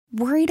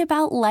Worried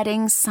about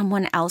letting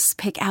someone else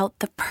pick out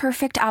the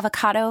perfect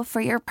avocado for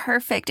your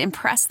perfect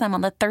impress them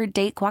on the third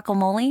date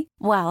guacamole?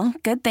 Well,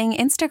 good thing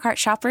Instacart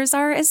shoppers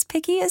are as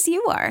picky as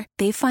you are.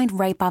 They find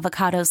ripe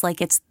avocados like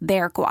it's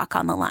their guac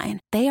on the line.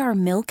 They are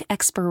milk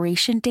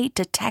expiration date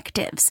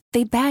detectives.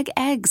 They bag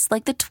eggs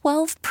like the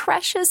 12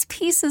 precious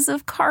pieces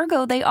of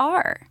cargo they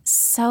are.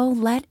 So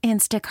let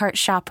Instacart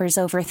shoppers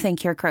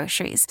overthink your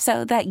groceries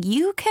so that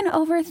you can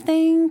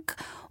overthink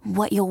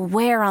what you'll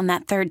wear on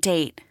that third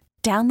date.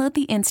 Download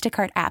the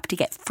Instacart app to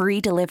get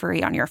free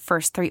delivery on your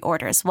first 3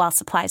 orders while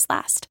supplies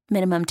last.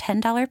 Minimum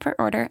 $10 per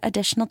order.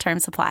 Additional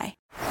terms apply.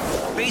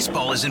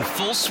 Baseball is in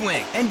full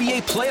swing.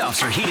 NBA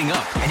playoffs are heating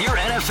up, and your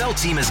NFL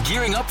team is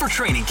gearing up for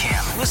training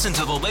camp. Listen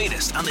to the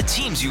latest on the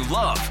teams you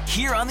love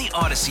here on the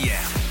Odyssey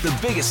app. The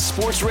biggest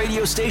sports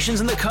radio stations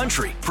in the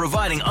country,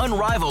 providing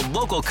unrivaled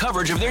local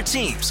coverage of their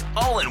teams,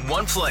 all in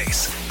one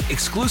place.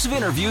 Exclusive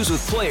interviews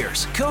with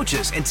players,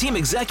 coaches, and team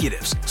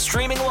executives,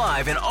 streaming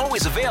live and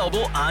always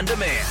available on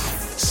demand.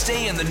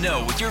 Stay in the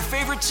know with your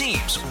favorite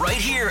teams right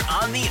here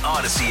on the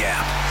Odyssey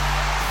app.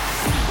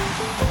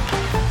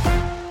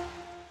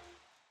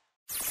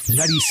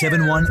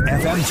 97.1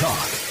 FM Talk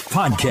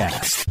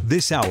Podcast.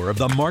 This hour of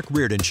The Mark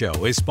Reardon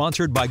Show is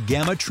sponsored by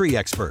Gamma Tree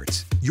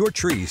Experts. Your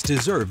trees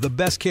deserve the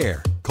best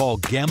care. Call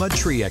Gamma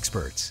Tree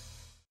Experts.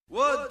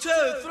 1, 2,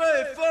 3,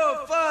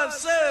 4, 5,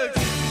 6.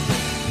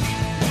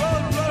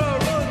 Run, runner,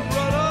 run,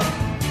 runner.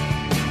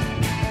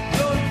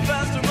 Going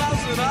faster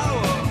miles an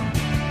hour.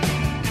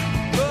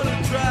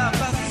 Gonna drive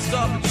fast,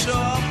 stop and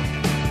shop.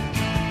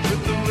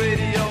 With the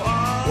radio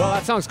on. Well,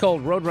 that song's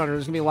called Roadrunner.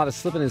 There's going to be a lot of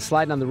slipping and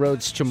sliding on the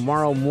roads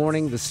tomorrow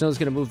morning. The snow's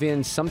going to move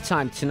in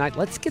sometime tonight.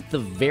 Let's get the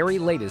very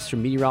latest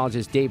from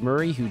meteorologist Dave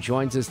Murray, who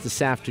joins us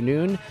this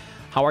afternoon.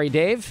 How are you,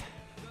 Dave?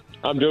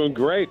 I'm doing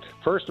great.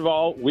 First of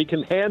all, we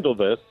can handle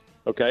this,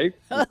 okay?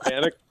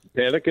 Panic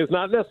is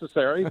not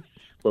necessary,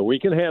 but we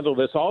can handle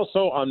this.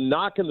 Also, I'm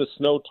knocking the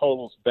snow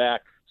totals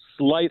back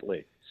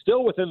slightly.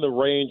 Still within the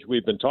range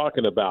we've been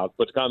talking about,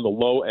 but on the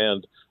low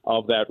end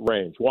of that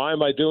range. Why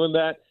am I doing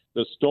that?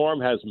 The storm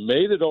has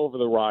made it over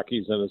the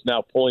Rockies and is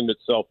now pulling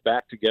itself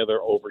back together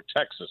over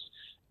Texas.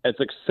 It's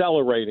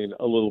accelerating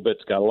a little bit.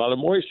 It's got a lot of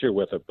moisture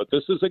with it. But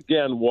this is,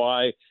 again,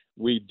 why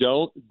we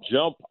don't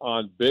jump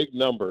on big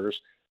numbers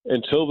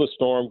until the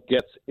storm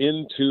gets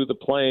into the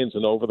plains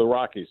and over the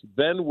Rockies.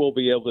 Then we'll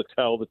be able to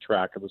tell the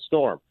track of the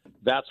storm.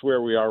 That's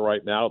where we are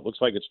right now. It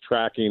looks like it's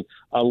tracking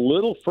a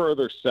little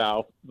further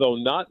south, though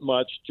not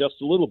much, just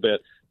a little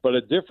bit. But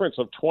a difference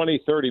of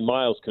 20, 30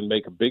 miles can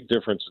make a big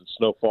difference in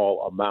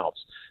snowfall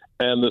amounts.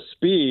 And the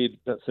speed,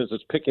 since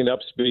it's picking up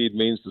speed,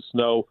 means the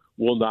snow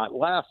will not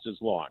last as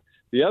long.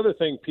 The other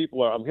thing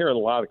I'm hearing a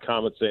lot of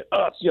comments saying,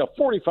 it's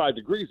 45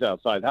 degrees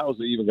outside. How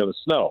is it even going to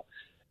snow?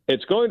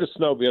 It's going to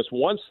snow because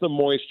once the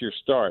moisture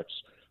starts,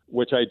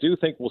 which I do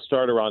think will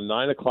start around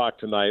 9 o'clock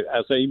tonight,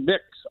 as a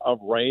mix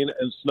of rain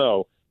and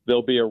snow,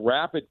 there'll be a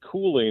rapid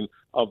cooling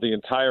of the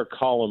entire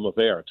column of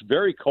air. It's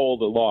very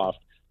cold aloft,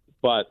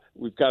 but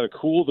we've got to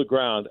cool the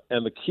ground.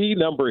 And the key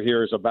number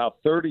here is about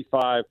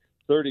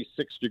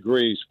 36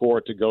 degrees for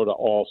it to go to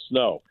all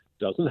snow.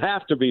 Doesn't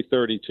have to be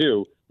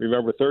 32.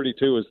 Remember,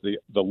 32 is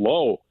the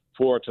low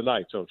for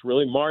tonight, so it's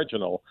really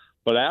marginal.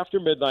 But after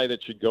midnight,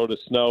 it should go to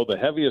snow. The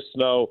heaviest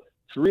snow,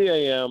 3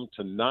 a.m.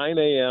 to 9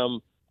 a.m.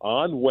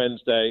 on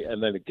Wednesday,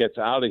 and then it gets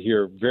out of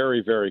here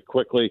very, very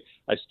quickly.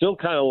 I still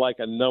kind of like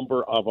a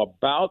number of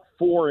about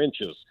 4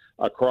 inches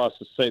across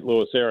the St.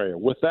 Louis area.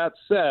 With that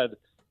said,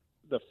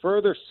 the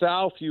further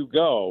south you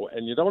go,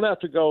 and you don't have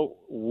to go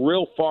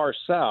real far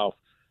south,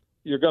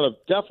 you're going to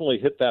definitely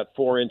hit that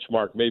 4-inch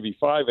mark, maybe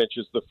 5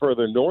 inches. The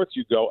further north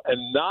you go,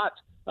 and not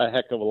a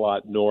heck of a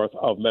lot north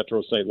of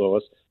Metro St.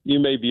 Louis, you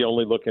may be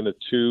only looking at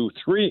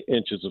 2-3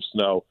 inches of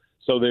snow.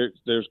 So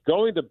there's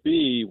going to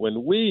be,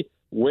 when we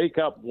wake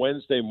up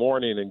Wednesday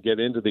morning and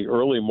get into the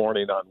early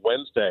morning on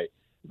Wednesday,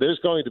 there's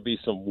going to be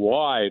some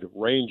wide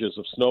ranges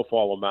of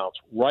snowfall amounts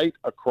right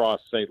across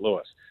St.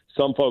 Louis.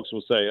 Some folks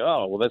will say,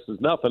 oh, well, this is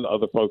nothing.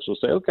 Other folks will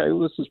say, okay, well,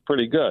 this is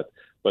pretty good.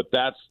 But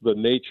that's the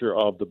nature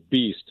of the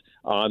beast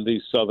on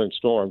these southern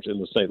storms in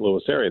the St.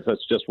 Louis area.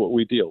 That's just what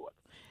we deal with.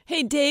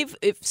 Hey, Dave,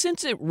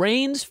 since it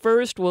rains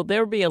first, will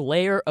there be a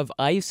layer of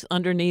ice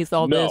underneath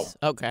all this?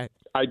 Okay.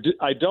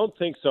 I don't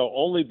think so,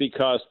 only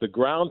because the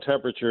ground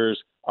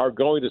temperatures are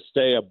going to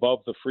stay above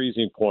the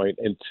freezing point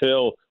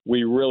until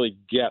we really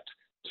get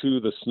to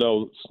the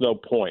snow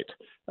point.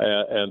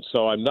 And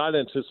so I'm not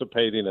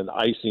anticipating an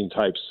icing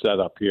type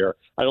setup here.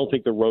 I don't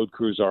think the road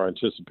crews are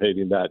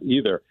anticipating that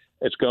either.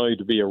 It's going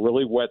to be a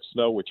really wet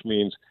snow, which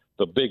means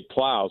the big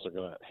plows are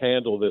going to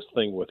handle this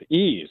thing with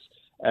ease.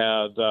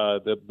 And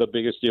the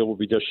biggest deal will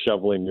be just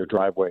shoveling your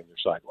driveway and your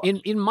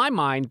sidewalks. In my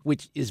mind,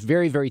 which is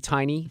very, very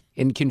tiny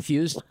and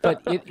confused,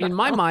 but in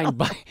my mind,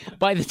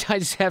 by the time, I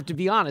just have to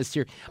be honest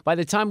here, by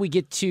the time we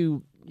get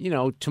to,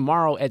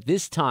 tomorrow at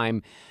this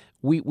time,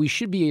 we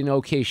should be in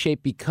okay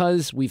shape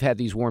because we've had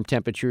these warm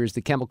temperatures.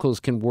 The chemicals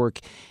can work.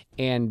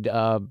 And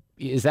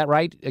is that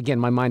right? Again,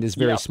 my mind is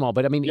very small.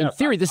 But, I mean, in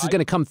theory, this is going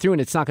to come through,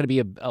 and it's not going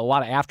to be a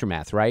lot of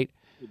aftermath, right?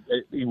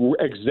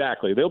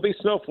 Exactly. There'll be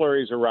snow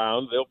flurries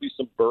around. There'll be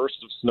some bursts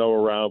of snow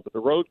around, but the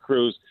road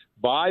crews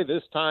by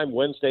this time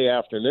Wednesday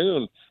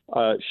afternoon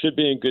should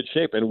be in good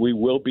shape, and we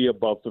will be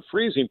above the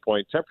freezing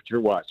point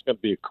temperature-wise. It's going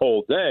to be a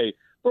cold day,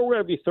 but we're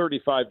going to be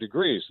 35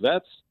 degrees.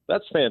 That's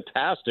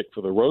fantastic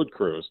for the road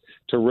crews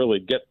to really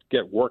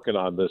get working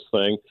on this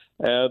thing.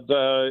 And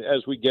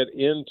as we get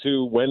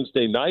into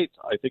Wednesday night,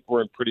 I think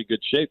we're in pretty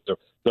good shape.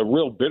 The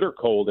real bitter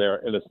cold air,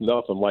 and it's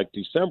nothing like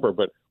December,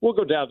 but we'll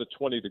go down to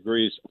 20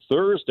 degrees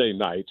Thursday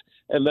night.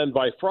 And then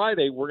by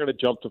Friday, we're going to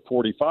jump to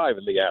 45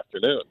 in the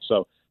afternoon.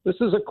 So this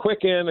is a quick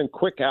in and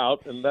quick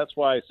out, and that's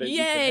why I say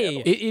Yay!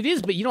 It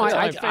is, but That's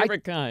my I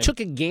favorite kind. took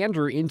a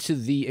gander into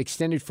the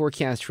extended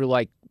forecast for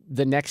like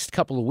the next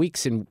couple of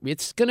weeks, and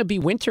it's going to be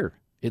winter,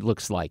 it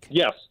looks like.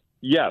 Yes.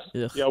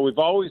 Ugh. Yeah, we've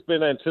always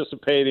been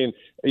anticipating,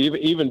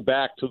 even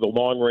back to the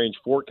long-range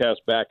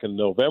forecast back in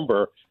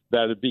November,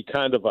 that it'd be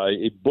kind of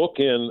a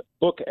bookend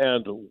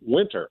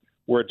winter,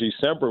 where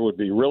December would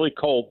be really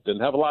cold,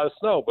 didn't have a lot of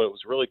snow, but it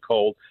was really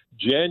cold.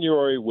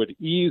 January would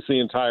ease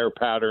the entire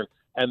pattern,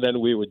 and then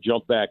we would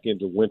jump back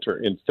into winter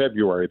in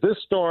February. This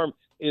storm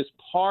is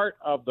part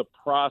of the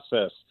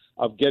process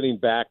of getting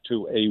back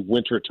to a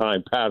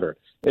wintertime pattern.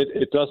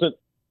 It doesn't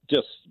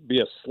just be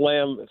a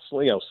slam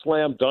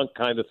dunk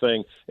kind of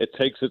thing. It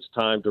takes its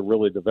time to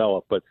really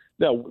develop. But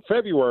no,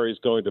 February is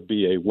going to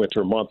be a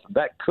winter month.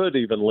 That could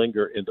even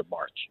linger into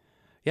March.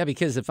 Yeah,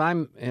 because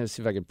let's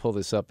see if I can pull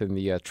this up in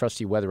the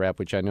trusty weather app,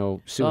 which I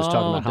know Sue was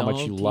talking about how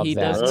much you love He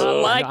that. does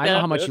not like I know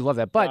that. how much you love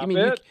that. But I mean,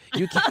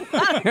 you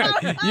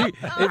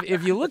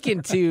if you look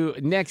into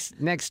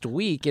next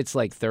week, it's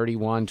like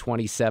 31,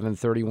 27,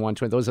 31,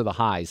 20. Those are the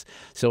highs.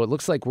 So it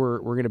looks like we're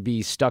going to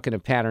be stuck in a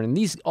pattern. And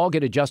these all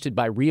get adjusted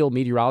by real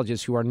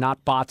meteorologists who are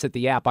not bots at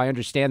the app. I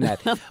understand that.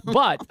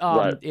 But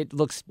Right. it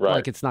looks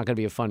like it's not going to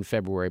be a fun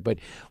February. But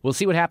we'll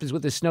see what happens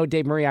with the snow.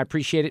 Dave Murray, I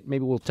appreciate it.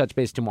 Maybe we'll touch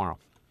base tomorrow.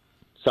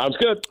 Sounds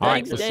good. All right,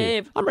 Thanks, let's see.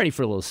 Dave. I'm ready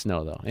for a little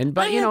snow, though.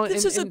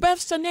 This is the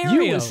best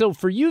scenario. So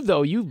for you,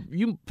 though,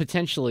 you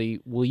potentially,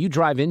 will you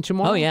drive in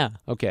tomorrow? Oh, yeah.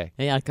 Okay.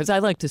 Yeah, because I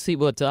like to see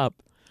what's up.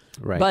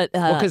 Right. But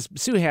because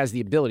Sue has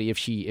the ability, if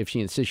she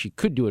insists, she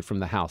could do it from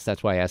the house.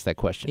 That's why I asked that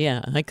question.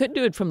 Yeah, I could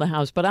do it from the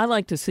house, but I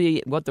like to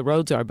see what the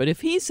roads are. But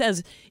if he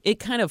says it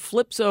kind of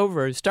flips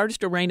over, starts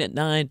to rain at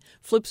 9,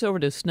 flips over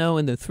to snow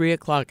in the 3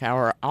 o'clock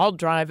hour, I'll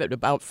drive at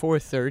about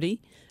 4:30.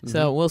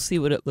 So we'll see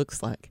what it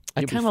looks like. I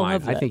You'll be kind of fine.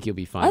 love that. I think you'll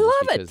be fine I just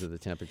love because it. of the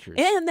temperatures.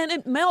 And then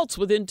it melts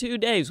within 2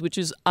 days, which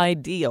is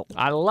ideal.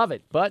 I love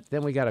it. But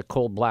then we got a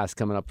cold blast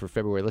coming up for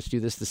February. Let's do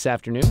this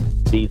afternoon.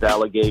 These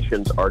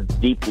allegations are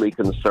deeply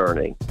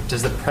concerning.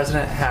 Does the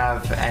president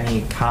have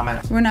any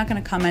comment? We're not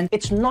going to comment.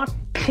 It's not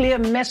clear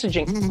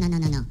messaging.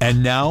 No.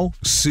 And now,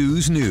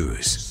 Sue's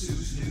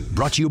News.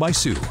 Brought to you by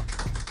Sue.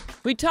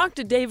 We talked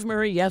to Dave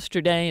Murray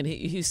yesterday, and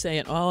he's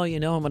saying,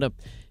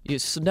 you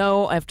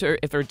snow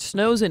if it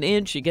snows an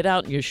inch, you get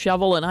out and you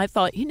shovel. And I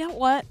thought, you know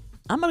what?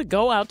 I'm going to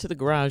go out to the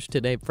garage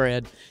today,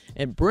 Fred,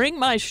 and bring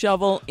my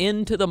shovel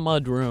into the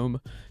mudroom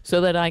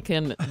so that I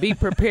can be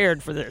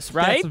prepared for this,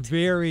 right? That's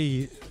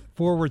very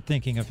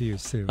forward-thinking of you,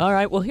 Sue. All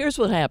right, well, here's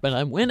what happened.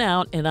 I went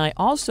out, and I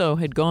also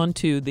had gone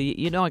to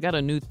I got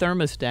a new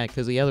thermostat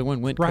because the other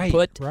one went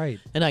kaput. Right.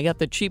 And I got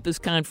the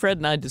cheapest kind. Fred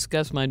and I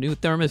discussed my new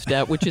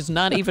thermostat, which is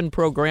not even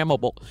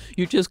programmable.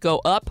 You just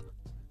go up.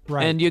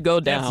 Right. And you go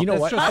down. You know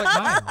what? Just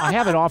like mine. I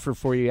have an offer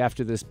for you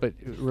after this, but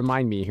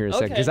remind me here in a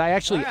second. Because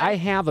I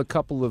have a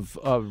couple of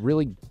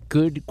really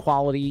good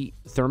quality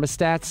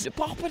thermostats.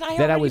 Oh, but I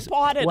that already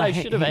bought it. I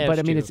should have asked But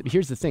I mean, you.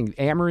 here's the thing.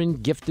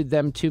 Ameren gifted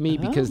them to me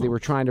because they were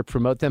trying to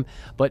promote them.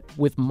 But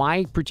with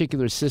my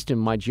particular system,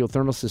 my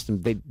geothermal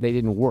system, they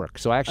didn't work.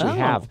 So I actually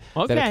have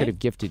that I could have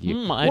gifted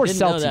you. I or didn't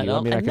sell know to that. you. I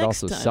mean, I could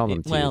Next also time- sell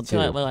them to you,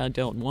 too. Well, I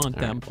don't want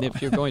them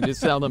if you're going to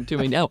sell them to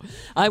me. No.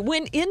 I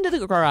went into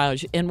the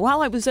garage, and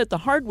while I was at the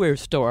hardware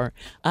store,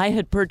 I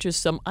had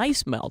purchased some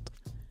ice melt,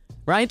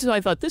 right? So I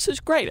thought, this is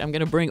great. I'm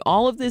going to bring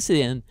all of this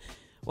in.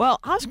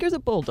 Well, Oscar the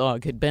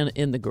Bulldog had been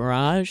in the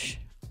garage,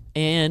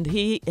 and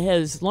he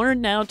has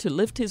learned now to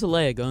lift his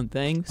leg on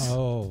things.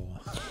 Oh.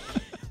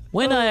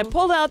 When I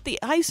pulled out the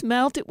ice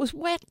melt, it was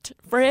wet,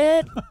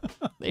 Fred.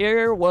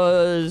 There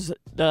was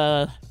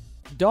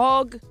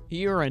dog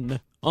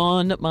urine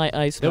on my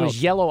ice There melt.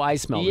 was yellow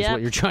ice melt is Yep.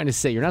 what you're trying to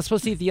say. You're not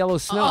supposed to eat the yellow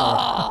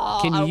snow.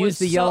 Can I you use was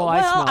the yellow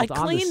ice melt I on the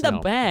cleaned snow? the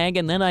bag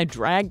and then I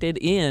dragged it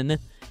in.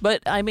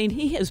 But, I mean,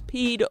 he has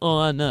peed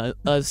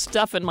on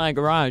stuff in my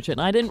garage, and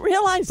I didn't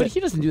realize But it.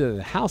 he doesn't do that in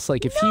the house.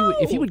 Like if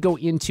he would go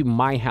into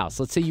my house,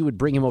 let's say you would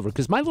bring him over,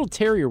 because my little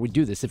terrier would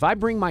do this. If I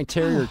bring my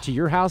terrier to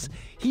your house,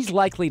 he's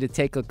likely to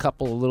take a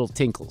couple of little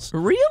tinkles.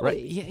 Really?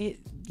 Right? Yeah,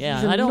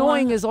 Yeah, he's I don't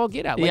annoying want- as all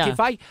get out. Like Yeah. if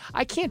I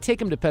can't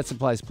take him to Pet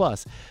Supplies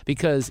Plus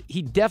because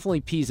he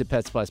definitely pees at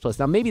Pet Supplies Plus.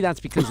 Now maybe that's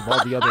because of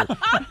all the other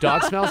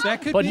dog smells.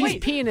 That could but be. he's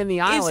peeing in the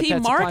aisle Is at he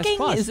Pet marking? Supplies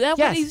Plus. Is that what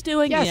Yes. he's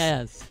doing? Yes.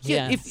 Yes.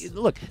 Yeah, Yes.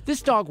 look,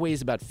 this dog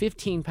weighs about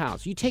 15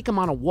 pounds. You take him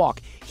on a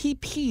walk, he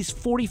pees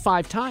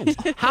 45 times.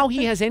 How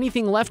he has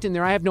anything left in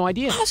there, I have no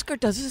idea. Oscar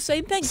does the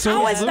same thing. So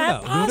How does is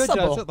that Luna. Luna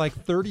possible? does it like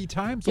 30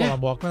 times while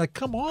I'm walking. I'm like,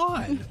 come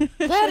on.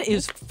 That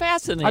is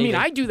fascinating. I mean,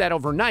 I do that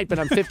overnight, but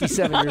I'm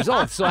 57 years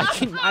old, so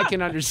I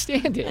can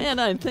understand it. And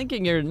I'm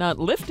thinking you're not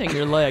lifting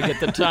your leg at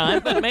the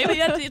time, but maybe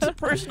it's a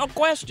personal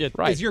question.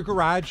 Right. Is your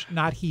garage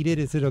not heated?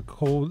 Is it a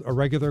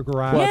regular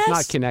garage? Well, Yes. it's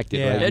not connected,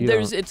 Yeah. right? You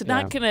It's don't-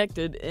 not yeah.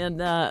 connected,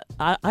 and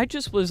I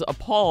just was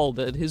appalled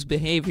at his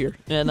behavior.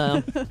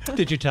 And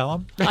Did you tell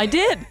him? I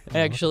did,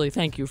 actually.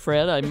 Thank you,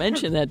 Fred. I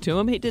mentioned that to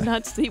him. He did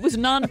not. He was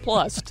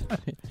nonplussed.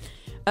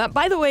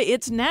 By the way,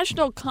 it's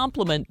National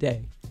Compliment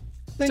Day.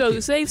 So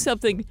you. say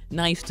something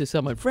nice to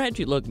someone. Fred,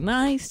 you look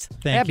nice.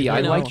 Thank Abby, you.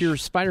 I know. like your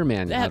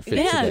Spider-Man outfit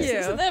yes, today.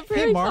 isn't that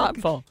very Hey, Mark,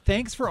 thoughtful?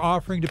 thanks for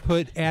offering to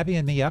put Abby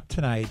and me up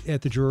tonight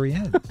at the Drury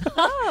Inn.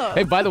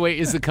 Hey, by the way,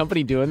 is the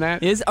company doing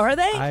that? Are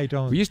they? I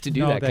don't We used to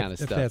do know that kind of if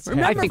stuff. that's I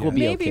happening. think we'll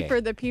be Maybe okay.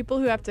 for the people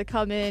who have to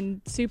come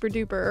in super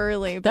duper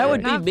early. That but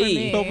would be not for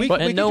me. But we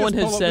And could no just one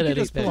has pull- said we could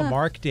just pull anything. a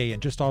Mark day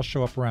and just all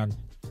show up around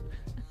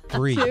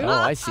 3. Two? Oh,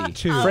 I see.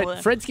 Two.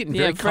 Fred's getting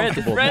very Yeah, Fred-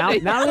 comfortable.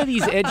 Fred- Now that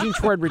he's edging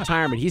toward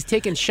retirement, he's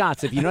taking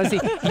shots. If you notice,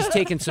 he's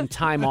taking some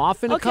time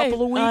off in a Okay,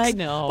 couple of weeks. I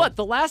know. But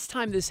the last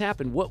time this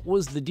happened, what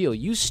was the deal?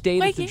 You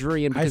stayed at the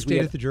Drury Inn I because we stayed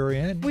had, at the Drury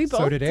Inn. We so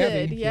both did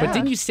Abby. did, yeah. But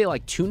didn't you stay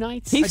like 2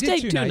 nights? He I did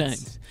stayed 2 2 nights.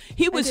 nights.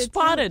 He was did too.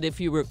 spotted, if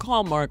you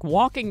recall, Mark,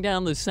 walking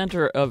down the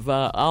center of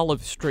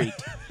Olive Street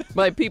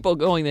by people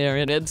going there,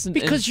 and it's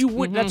Because you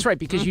would. That's right.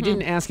 Because you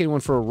didn't ask anyone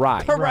for a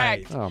ride.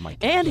 correct. Oh my God.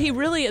 And he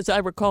really, as I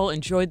recall,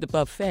 enjoyed the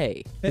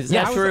buffet. Is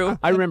Yeah, that I was- true?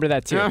 I remember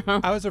that too.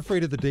 I was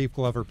afraid of the Dave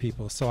Glover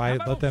people, so I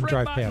let them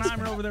drive past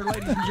me. over there,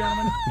 ladies and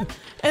gentlemen.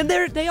 And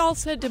they all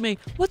said to me,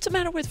 "What's the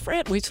matter with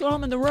Fred? We saw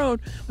him in the road.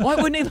 Why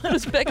wouldn't he let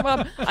us pick him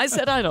up?" I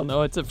said, "I don't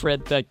know. It's a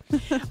Fred thing."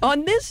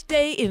 On this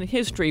day in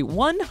history,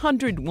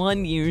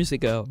 101 years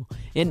ago,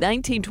 in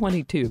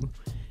 1922,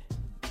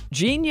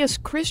 genius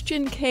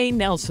Christian K.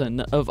 Nelson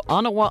of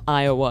Ottawa,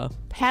 Iowa,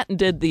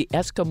 patented the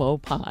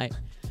Eskimo pie,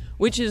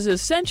 which is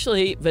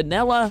essentially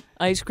vanilla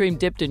ice cream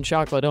dipped in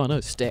chocolate on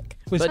a stick.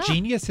 Was But-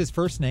 Genius his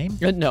first name?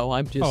 No,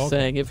 I'm just Oh, okay.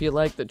 saying if you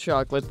like the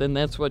chocolate, then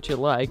that's what you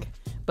like.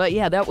 But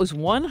yeah, that was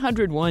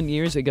 101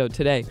 years ago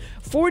today.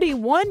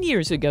 41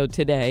 years ago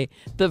today,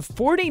 the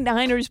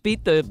 49ers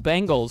beat the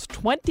Bengals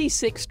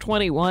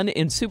 26-21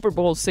 in Super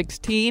Bowl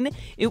 16.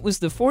 It was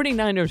the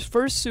 49ers'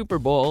 first Super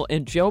Bowl,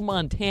 and Joe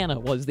Montana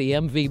was the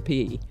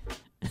MVP.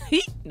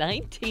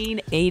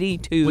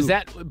 1982. Was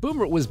that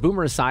Boomer? Was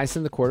Boomer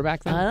Esiason the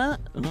quarterback then?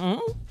 Mhm.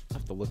 I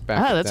have to look back.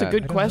 at That's a that.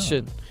 good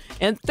question.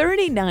 And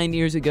 39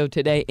 years ago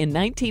today, in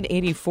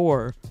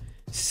 1984,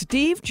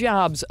 Steve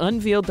Jobs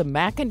unveiled the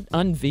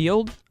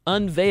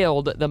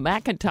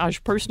Macintosh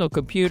personal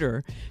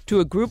computer to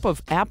a group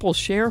of Apple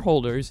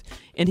shareholders,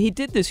 and he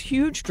did this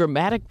huge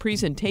dramatic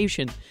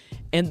presentation,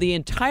 and the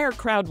entire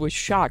crowd was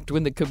shocked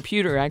when the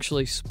computer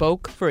actually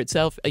spoke for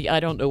itself. I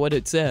don't know what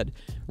it said.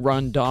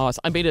 Run DOS.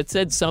 I mean, it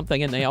said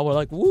something, and they all were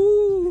like,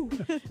 "Woo!"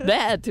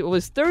 That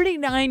was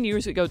 39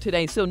 years ago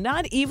today, so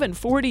not even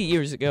 40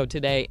 years ago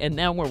today, and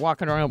now we're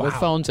walking around with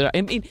phones. I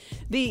mean,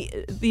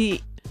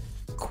 the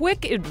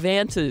quick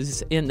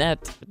advances in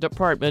that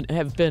department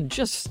have been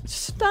just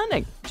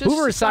stunning. Just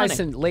Boomer stunning.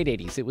 Esiason, late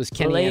 80s. It was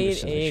Kenny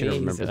Late Anderson. I should have 80s.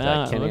 remembered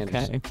that. Oh, Kenny okay.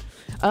 Anderson.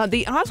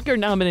 The Oscar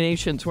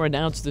nominations were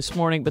announced this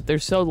morning, but they're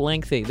so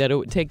lengthy that it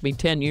would take me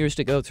 10 years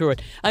to go through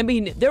it. I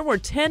mean, there were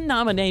 10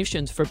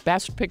 nominations for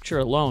Best Picture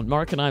alone.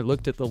 Mark and I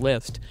looked at the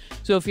list.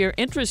 So if you're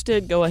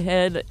interested, go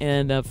ahead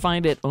and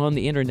find it on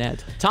the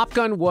internet. Top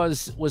Gun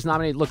was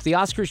nominated. Look, the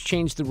Oscars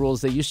changed the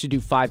rules. They used to do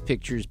 5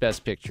 pictures,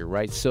 Best Picture,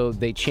 right? So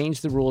they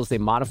changed the rules. They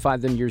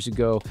modified them years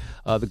ago.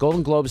 The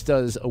Golden Globes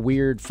does a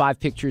weird 5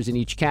 pictures in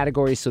each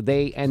category, so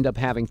they end up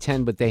having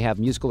 10, but they have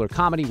musical or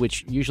comedy,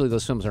 which usually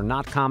those films are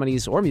not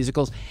comedies or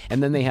musicals,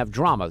 and then they have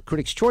drama. The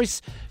Critics'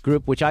 Choice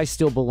group, which I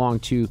still belong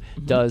to,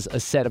 does a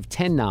set of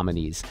 10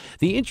 nominees.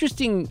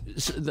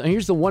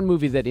 Here's the one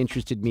movie that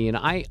interested me, and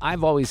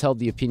I've always held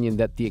the opinion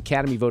that the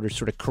Academy voters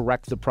sort of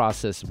correct the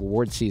process of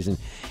award season,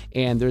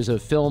 and there's a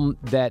film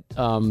that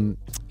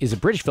is a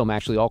British film,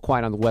 actually, All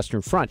Quiet on the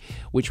Western Front,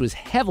 which was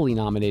heavily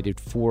nominated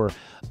for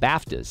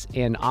BAFTAs,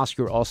 and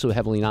Oscar also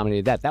heavily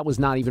nominated that. That was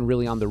not even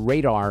really on the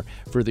radar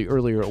for the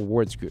earlier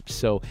awards groups.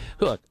 So,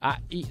 look, a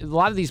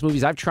lot of these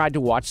movies, I've tried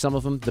to watch some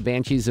of them. The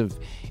Banshees of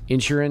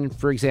Inisherin,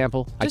 for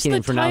example. Just I can't the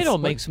even pronounce title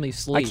makes me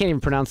sleep. I can't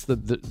even pronounce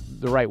the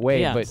right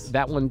way, Yes. but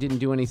that one didn't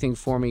do anything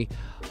for me.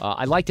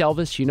 I liked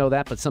Elvis, you know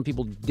that, but some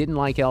people didn't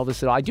like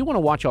Elvis at all. I do want to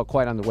watch All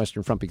Quiet on the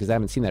Western Front because I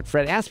haven't seen that.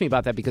 Fred asked me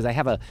about that because I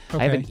have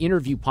an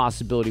interview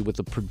possibility with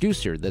a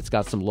producer that's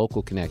got some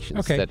local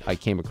connections that I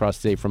came across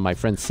today from my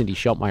friend Cindy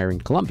Schultmeyer in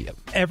Columbia.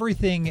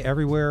 Everything,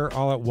 Everywhere,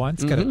 All at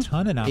Once got a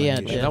ton of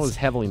nominations. Yeah, that was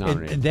heavily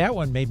nominated. And that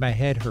one made my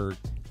head hurt.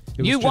 It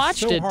was You just watched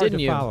so it, hard didn't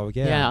to you? follow.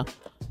 Yeah.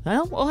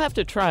 Well, we'll have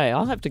to try.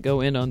 I'll have to go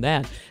in on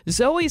that.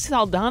 Zoe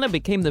Saldana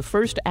became the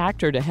first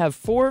actor to have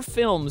 4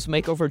 films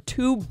make over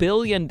 $2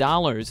 billion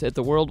at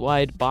the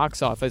worldwide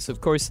box office. Of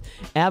course,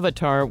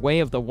 Avatar, Way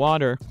of the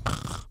Water,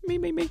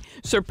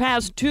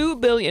 surpassed $2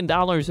 billion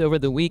over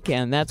the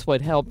weekend. That's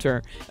what helped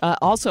her.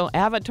 Also,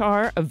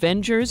 Avatar,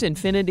 Avengers,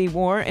 Infinity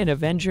War, and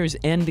Avengers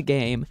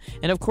Endgame.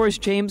 And, of course,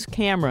 James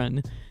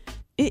Cameron,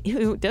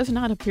 who does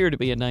not appear to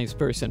be a nice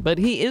person, but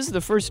he is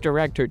the first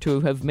director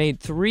to have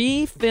made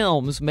 3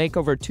 films make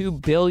over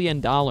 $2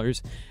 billion.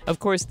 Of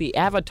course, the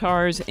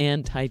Avatars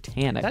and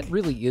Titanic. That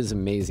really is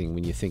amazing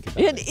when you think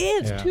about it. It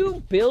is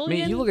 $2 billion.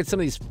 I mean, you look at some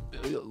of these.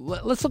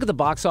 Let's look at the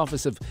box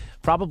office of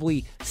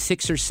probably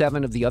 6 or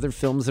 7 of the other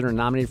films that are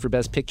nominated for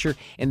Best Picture,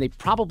 and they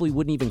probably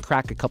wouldn't even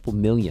crack a couple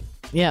million.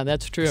 Yeah,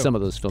 that's true. Some of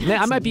those films.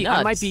 Now, I might be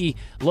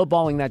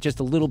lowballing that just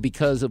a little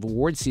because of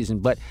award season,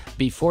 but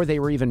before they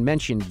were even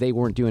mentioned, they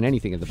weren't doing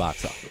anything at the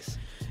box office.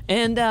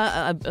 And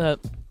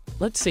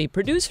let's see,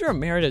 producer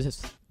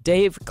emeritus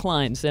Dave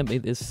Klein sent me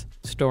this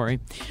story.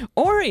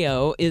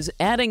 Oreo is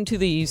adding to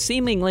the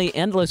seemingly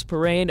endless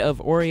parade of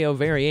Oreo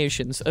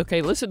variations.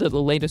 Okay, listen to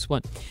the latest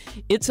one.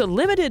 It's a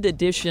limited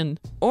edition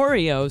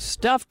Oreo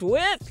stuffed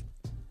with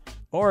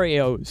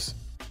Oreos.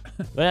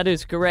 That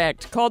is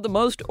correct. Called the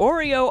most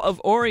Oreo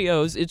of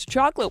Oreos, it's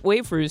chocolate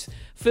wafers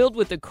filled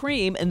with the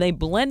cream, and they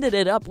blended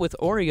it up with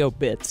Oreo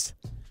bits.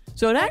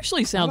 So it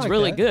actually sounds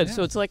really good. Yeah.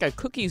 So it's like a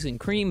cookies and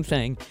cream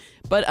thing.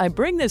 But I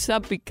bring this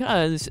up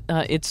because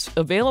it's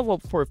available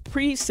for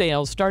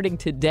pre-sale starting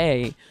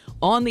today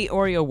on the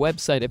Oreo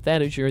website. If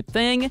that is your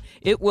thing,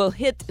 it will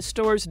hit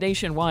stores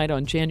nationwide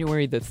on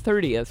January the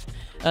 30th.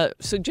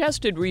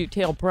 Suggested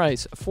retail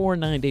price,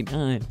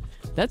 $4.99.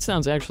 That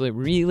sounds actually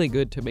really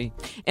good to me.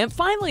 And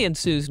finally in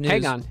Sue's news...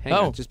 Hang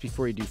on. Just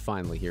before you do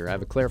finally here, I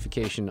have a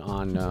clarification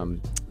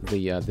on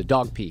the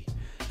dog pee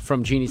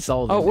from Jeannie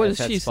Sullivan. Oh, what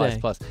does she say?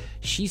 Plus.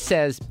 She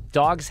says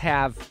dogs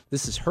have,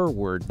 this is her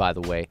word, by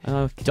the way,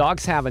 okay.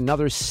 Dogs have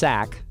another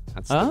sack.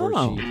 That's the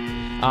word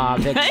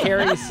she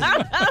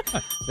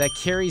that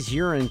carries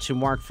urine to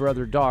mark for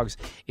other dogs.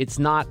 It's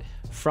not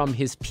from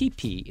his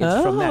pee-pee.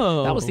 It's from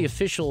that. That was the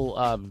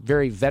official,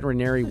 very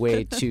veterinary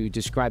way to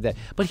describe that.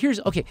 But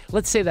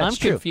let's say that's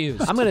true. I'm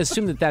confused. I'm going to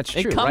assume that that's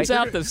true, It comes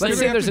out the same. Let's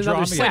say there's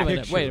another sack.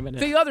 Wait a minute.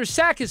 The other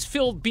sack is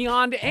filled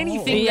beyond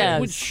anything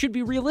that should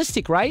be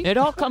realistic, right? It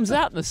all comes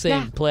out in the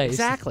same place.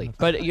 Exactly.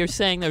 But you're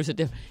saying there's a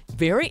difference.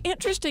 Very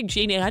interesting,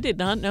 Jeannie. I did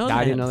not know that.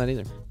 I didn't know that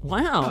either.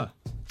 Wow.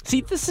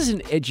 See, this is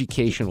an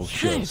educational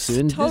show. Yes, Sue,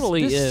 and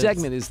totally this is.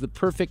 segment is the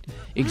perfect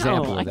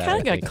example of that. I kind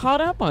of got caught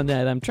up on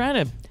that. I'm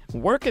trying to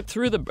work it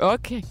through the...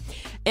 Okay.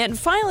 And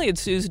finally, at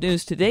Sue's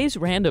News, today's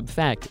random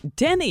fact.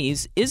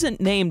 Denny's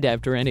isn't named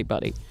after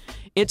anybody.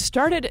 It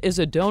started as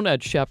a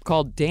donut shop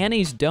called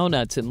Danny's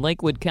Donuts in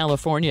Lakewood,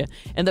 California.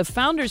 And the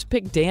founders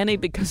picked Danny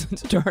because it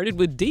started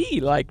with D,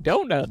 like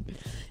donut.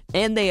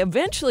 And they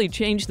eventually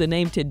changed the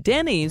name to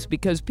Denny's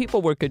because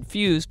people were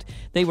confused.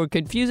 They were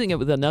confusing it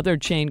with another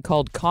chain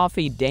called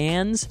Coffee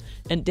Dan's,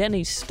 and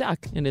Denny's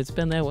stuck, and it's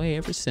been that way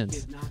ever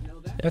since.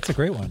 That's a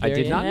great one. I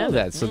did not know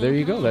that. So there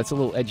you go. That's a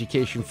little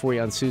education for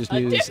you on Sue's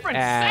News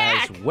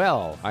as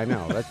well. I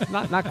know. That's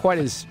not quite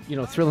as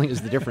thrilling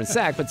as the different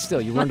sack, but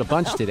still, you learned a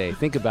bunch today.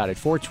 Think about it.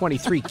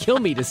 423 Kill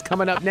Meat is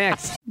coming up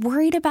next.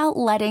 Worried about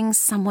letting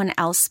someone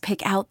else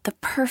pick out the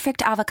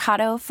perfect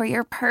avocado for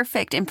your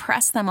perfect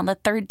impress them on the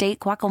third date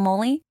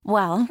guacamole?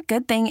 Well,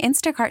 good thing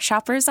Instacart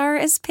shoppers are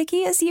as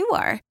picky as you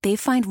are. They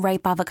find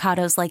ripe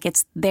avocados like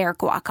it's their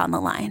guac on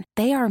the line.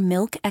 They are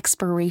milk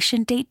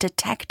expiration date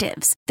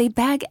detectives. They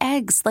bag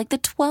eggs like the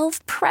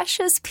 12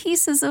 precious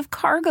pieces of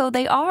cargo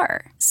they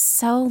are.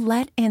 So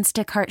let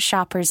Instacart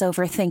shoppers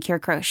overthink your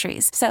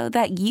groceries so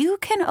that you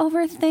can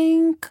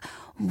overthink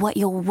what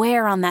you'll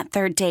wear on that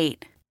third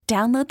date.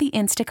 Download the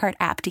Instacart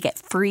app to get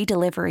free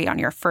delivery on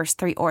your first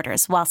 3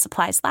 orders while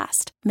supplies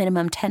last.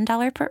 Minimum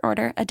 $10 per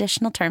order.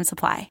 Additional terms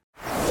apply.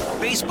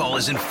 Baseball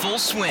is in full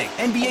swing.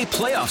 NBA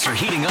playoffs are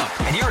heating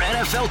up, and your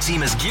NFL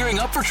team is gearing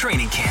up for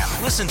training camp.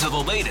 Listen to the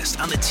latest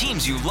on the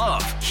teams you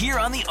love here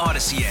on the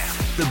Odyssey app.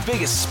 The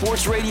biggest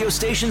sports radio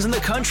stations in the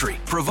country,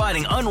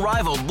 providing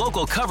unrivaled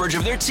local coverage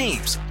of their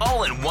teams,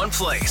 all in one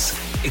place.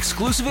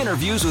 Exclusive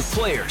interviews with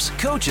players,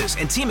 coaches,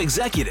 and team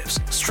executives,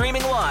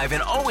 streaming live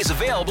and always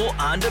available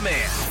on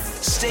demand.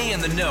 Stay in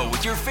the know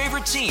with your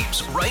favorite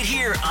teams right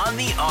here on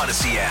the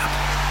Odyssey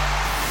app.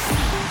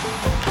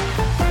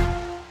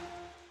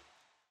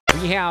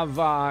 We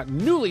have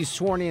newly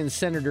sworn-in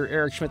Senator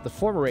Eric Schmitt, the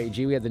former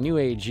AG. We had the new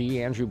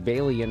AG, Andrew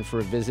Bailey, in for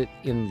a visit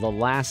in the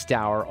last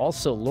hour.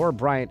 Also, Laura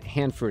Bryant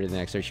Hanford in the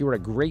next hour. She wrote a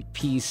great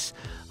piece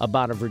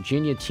about a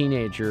Virginia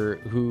teenager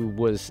who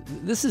was,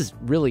 this is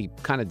really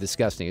kind of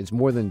disgusting. It's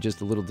more than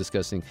just a little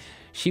disgusting.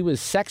 She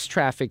was sex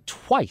trafficked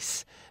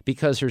twice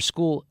because her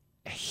school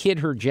hid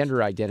her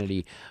gender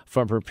identity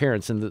from her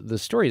parents. And the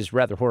story is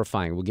rather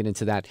horrifying. We'll get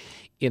into that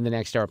in the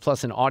next hour.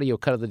 Plus, an audio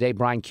cut of the day.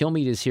 Brian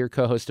Kilmeade is here,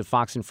 co-host of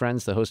Fox and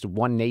Friends, the host of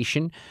One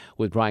Nation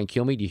with Brian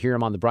Kilmeade. You hear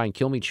him on the Brian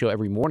Kilmeade Show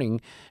every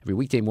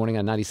weekday morning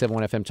on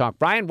 97.1 FM Talk.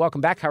 Brian,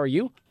 welcome back. How are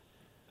you?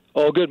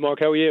 Oh, good, Mark.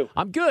 How are you?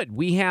 I'm good.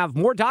 We have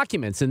more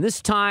documents, and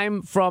this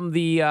time from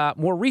the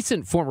more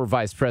recent former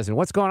vice president.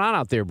 What's going on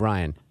out there,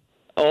 Brian?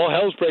 All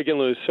hell's breaking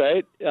loose,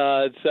 right?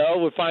 So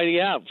we're finding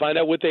out. Find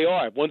out what they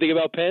are. One thing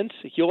about Pence,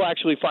 he'll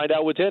actually find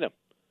out what's in him.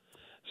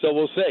 So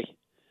we'll see.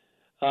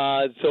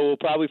 So we'll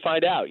probably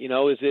find out.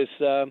 Is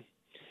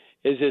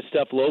this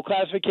stuff low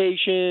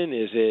classification?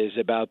 Is this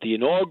about the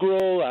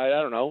inaugural? I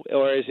don't know.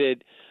 Or is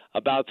it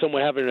about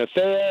someone having an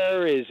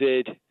affair? Is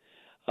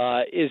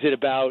it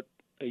about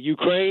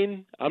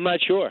Ukraine? I'm not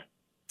sure.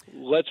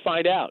 Let's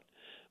find out.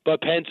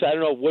 But Pence, I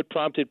don't know what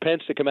prompted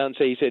Pence to come out and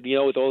say, he said,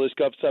 with all this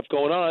stuff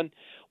going on,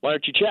 why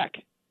don't you check?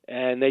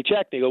 And they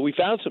checked. They go, we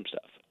found some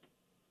stuff.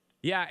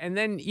 Yeah, and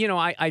then,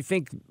 I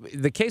think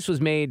the case was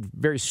made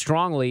very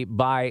strongly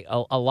by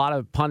a lot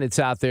of pundits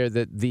out there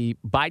that the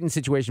Biden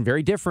situation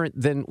very different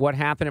than what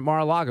happened at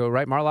Mar-a-Lago,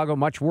 right? Mar-a-Lago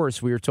much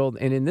worse, we were told.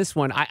 And in this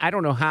one, I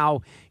don't know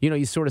how,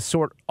 you sort of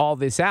sort all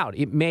this out.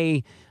 It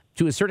may,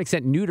 to a certain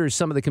extent, neuter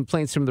some of the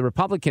complaints from the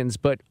Republicans,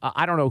 but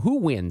I don't know who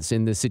wins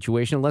in this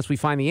situation unless we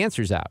find the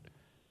answers out.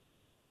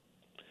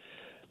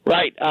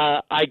 Right.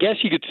 I guess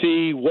you could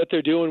see what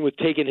they're doing with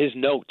taking his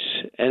notes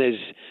and his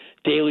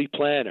daily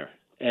planner.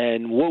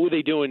 And what were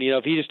they doing?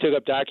 If he just took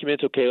up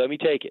documents, okay, let me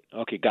take it.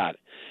 Okay, got it.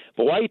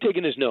 But why are you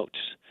taking his notes?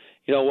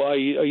 Are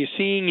you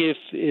seeing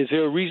is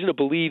there a reason to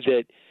believe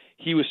that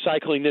he was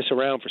cycling this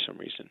around for some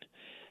reason?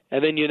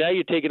 And then now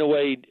you're taking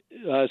away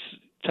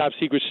top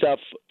secret stuff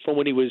from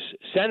when he was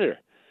senator.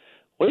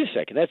 Wait a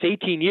second, that's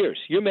 18 years.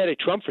 You're mad at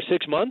Trump for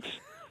 6 months?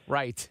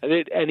 Right.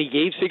 And he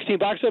gave 16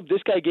 boxes up?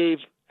 This guy gave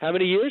how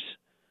many years?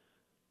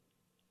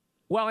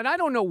 Well, and I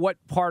don't know what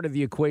part of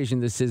the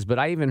equation this is, but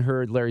I even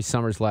heard Larry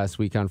Summers last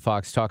week on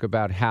Fox talk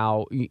about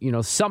how,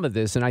 some of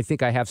this, and I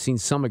think I have seen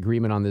some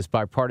agreement on this,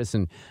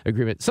 bipartisan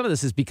agreement, some of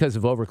this is because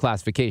of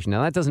overclassification.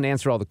 Now, that doesn't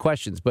answer all the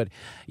questions, but,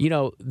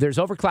 there's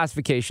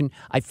overclassification.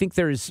 I think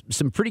there's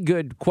some pretty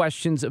good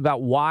questions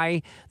about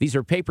why these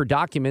are paper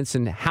documents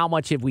and how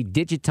much have we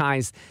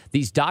digitized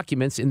these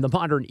documents in the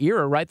modern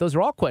era, right? Those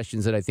are all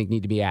questions that I think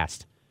need to be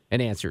asked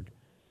and answered.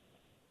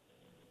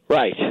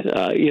 Right.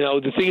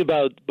 The thing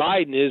about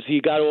Biden is he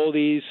got all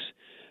these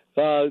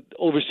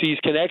overseas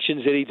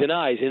connections that he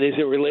denies, and is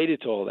it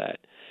related to all that?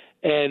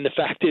 And the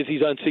fact is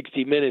he's on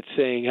 60 Minutes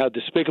saying how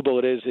despicable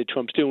it is that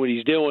Trump's doing what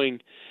he's doing,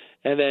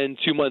 and then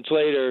 2 months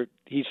later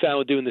he's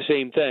found doing the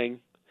same thing.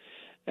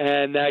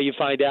 And now you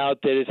find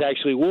out that it's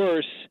actually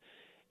worse,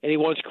 and he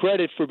wants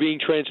credit for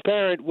being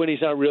transparent when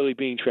he's not really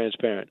being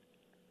transparent.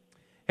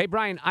 Hey,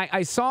 Brian,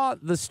 I saw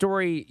the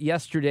story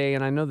yesterday,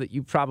 and I know that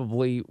you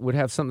probably would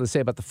have something to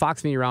say about the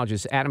Fox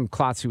meteorologist, Adam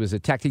Klotz, who was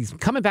attacked. He's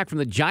coming back from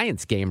the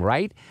Giants game,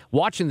 right?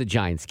 Watching the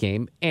Giants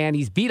game, and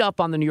he's beat up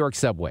on the New York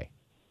subway.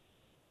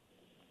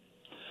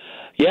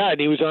 Yeah,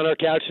 and he was on our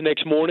couch the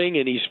next morning,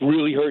 and he's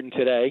really hurting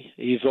today.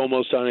 He's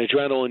almost on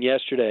adrenaline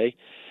yesterday,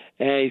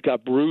 and he's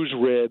got bruised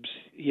ribs.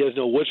 He doesn't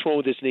know what's wrong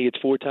with his knee. It's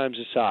 4 times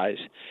his size.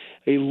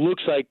 He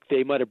looks like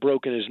they might have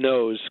broken his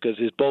nose because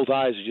his both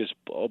eyes are just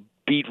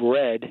beat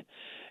red.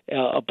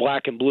 A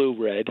black and blue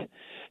red.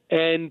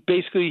 And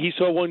basically he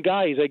saw one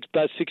guy, he's like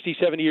about 60,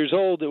 70 years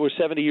old, or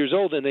 70 years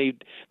old, and they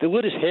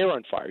lit his hair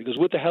on fire. He goes,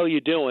 what the hell are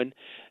you doing?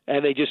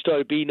 And they just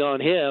started beating on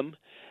him.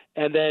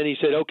 And then he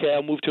said, okay,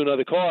 I'll move to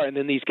another car. And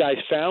then these guys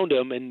found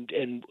him,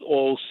 and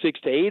all 6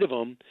 to 8 of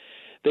them,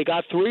 they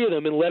got 3 of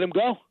them and let him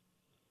go.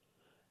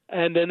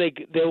 And then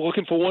they're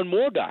looking for one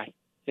more guy.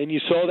 And you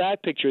saw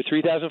that picture,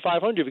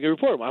 3,500, if you can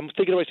report him. I'm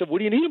thinking to myself, what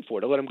do you need him for,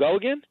 to let him go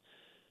again?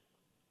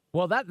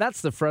 Well,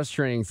 that's the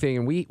frustrating thing,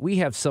 and we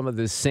have some of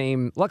the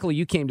same. Luckily,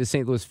 you came to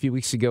St. Louis a few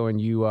weeks ago,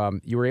 and you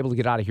were able to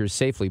get out of here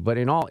safely. But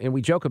and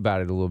we joke about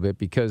it a little bit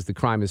because the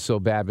crime is so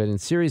bad. But in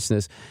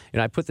seriousness,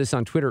 and I put this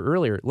on Twitter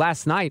earlier.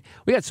 Last night,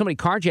 we had so many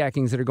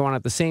carjackings that are going on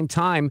at the same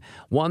time.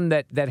 One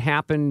that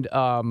happened,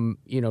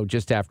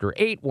 just after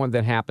 8. One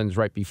that happens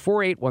right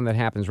before 8. One that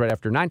happens right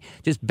after 9.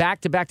 Just back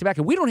to back to back.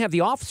 And we don't have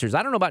the officers.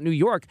 I don't know about New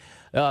York.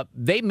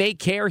 They may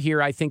care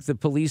here. I think the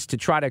police to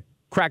try to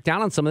crack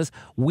down on some of this.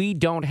 We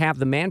don't have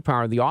the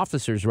manpower, the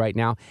officers right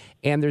now,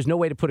 and there's no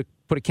way to put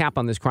a cap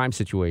on this crime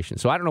situation.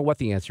 So I don't know what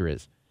the answer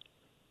is.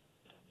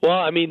 Well,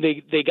 I mean,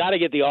 they got to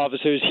get the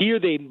officers. Here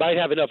they might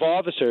have enough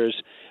officers,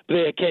 but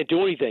they can't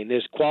do anything.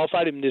 There's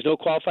no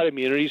qualified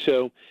immunity,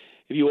 so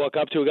if you walk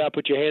up to a guy,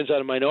 put your hands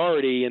on a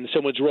minority, and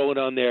someone's rolling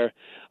on their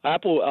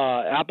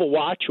Apple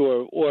Watch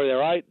or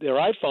their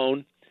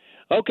iPhone,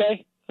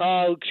 okay.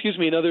 Excuse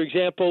me, another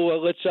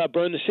example, let's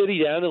burn the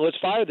city down and let's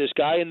fire this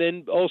guy and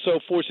then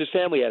also force his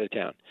family out of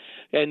town.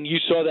 And you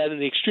saw that in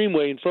the extreme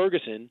way in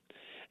Ferguson,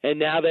 and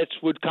now that's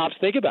what cops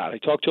think about. I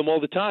talk to them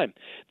all the time.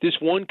 This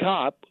one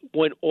cop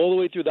went all the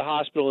way through the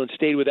hospital and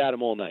stayed without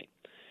him all night.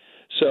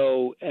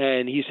 So,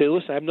 and he said,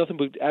 listen, I have nothing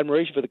but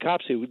admiration for the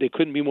cops. They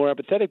couldn't be more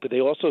empathetic, but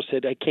they also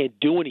said, I can't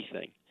do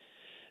anything.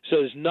 So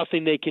there's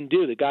nothing they can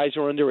do. The guys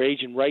are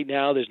underage, and right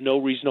now there's no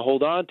reason to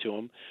hold on to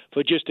them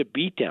for just a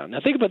beat down. Now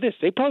think about this.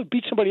 They probably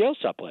beat somebody else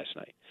up last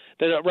night.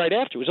 Then right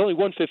after. It was only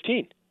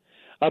 1:15.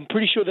 I'm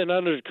pretty sure they're not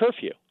under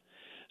curfew.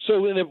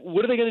 So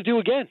what are they going to do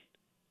again?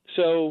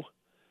 So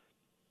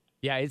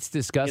Yeah, it's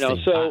disgusting.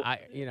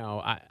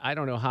 I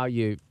don't know how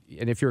you.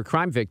 And if you're a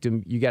crime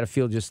victim, you got to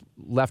feel just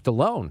left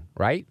alone,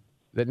 right?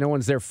 That no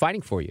one's there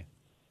fighting for you.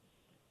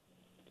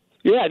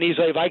 Yeah, and he's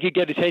like, if I could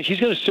get attention,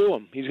 he's going to sue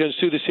him. He's going to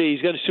sue the city.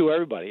 He's going to sue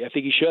everybody. I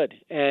think he should.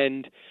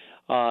 And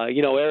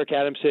Eric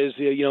Adams says,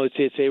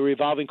 it's a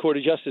revolving court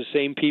of justice,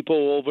 same people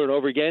over and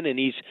over again, and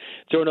he's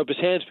throwing up his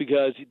hands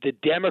because the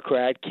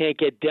Democrat can't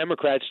get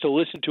Democrats to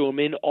listen to him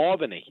in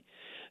Albany.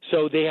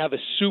 So they have a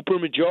super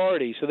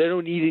majority, so they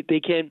don't need it.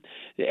 They can't.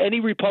 Any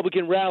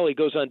Republican rally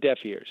goes on deaf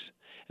ears.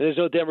 And there's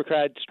no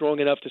Democrat strong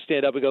enough to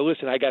stand up and go,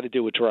 listen, I got to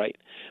do what's right.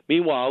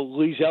 Meanwhile,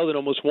 Lee Zeldin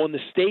almost won the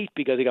state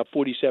because he got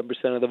 47%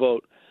 of the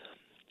vote.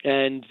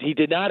 And he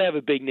did not have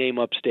a big name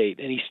upstate,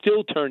 and he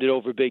still turned it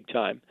over big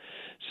time.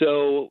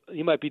 So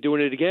he might be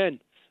doing it again.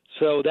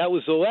 So that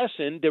was the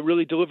lesson that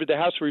really delivered the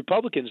House of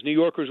Republicans. New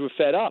Yorkers were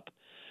fed up,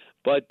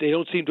 but they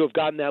don't seem to have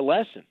gotten that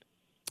lesson.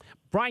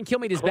 Brian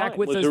Kilmeade is back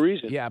with us.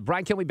 Yeah,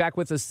 Brian Kilmeade back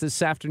with us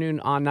this afternoon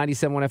on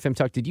 97.1 FM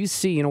Talk. Did you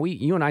see,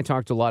 you and I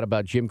talked a lot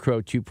about Jim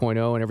Crow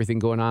 2.0 and everything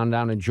going on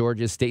down in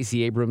Georgia,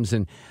 Stacey Abrams,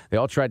 and they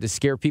all tried to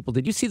scare people.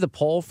 Did you see the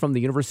poll from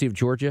the University of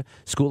Georgia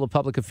School of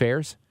Public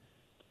Affairs?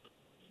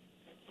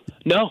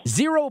 No.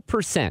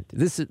 0%.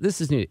 This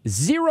is new.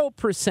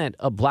 0%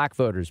 of black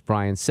voters,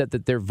 Brian, said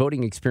that their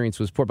voting experience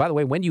was poor. By the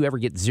way, when do you ever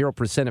get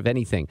 0% of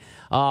anything?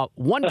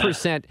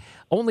 1%,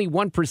 only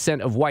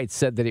 1% of whites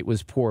said that it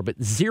was poor, but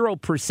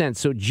 0%.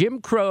 So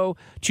Jim Crow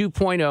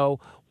 2.0,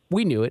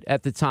 we knew it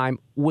at the time,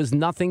 was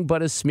nothing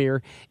but a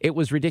smear. It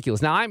was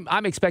ridiculous. Now,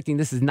 I'm expecting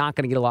this is not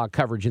going to get a lot of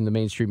coverage in the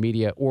mainstream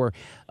media, or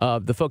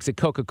the folks at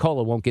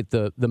Coca-Cola won't get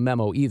the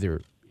memo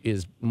either,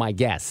 is my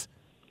guess.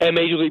 And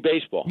Major League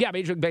Baseball. Yeah,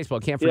 Major League Baseball.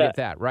 Can't forget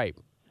that, right.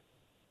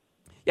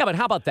 Yeah, but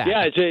how about that?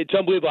 Yeah, it's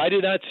unbelievable. I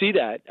did not see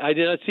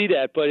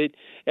that. But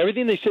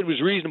everything they said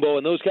was reasonable,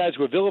 and those guys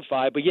were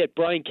vilified, but yet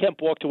Brian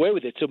Kemp walked away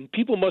with it. So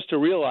people must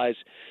have realized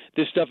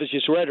this stuff is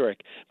just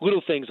rhetoric.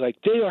 Little things like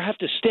they have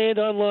to stand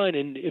online,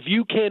 and if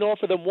you can't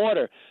offer them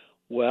water,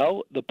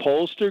 well, the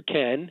pollster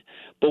can,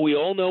 but we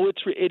all know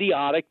it's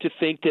idiotic to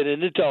think that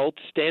an adult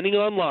standing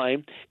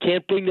online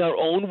can't bring their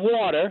own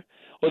water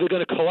or they're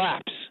going to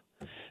collapse.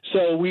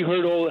 So we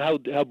heard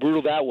how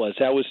brutal that was.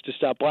 That was to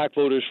stop black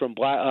voters from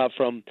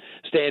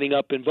standing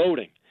up and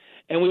voting.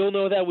 And we all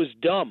know that was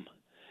dumb.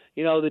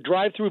 The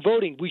drive-through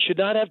voting, we should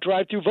not have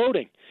drive-through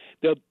voting.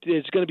 There's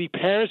going to be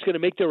parents going to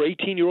make their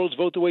 18-year-olds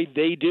vote the way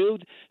they do.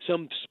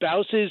 Some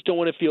spouses don't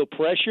want to feel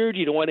pressured.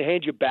 You don't want to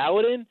hand your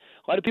ballot in.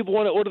 A lot of people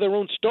want to order their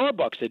own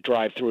Starbucks at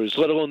drive-thrus,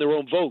 let alone their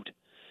own vote.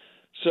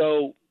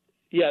 So,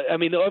 yeah, I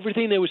mean,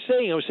 everything they were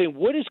saying, I was saying,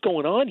 what is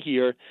going on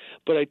here?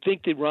 But I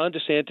think that Ron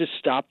DeSantis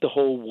stopped the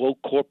whole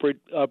woke corporate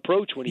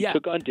approach when he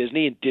took on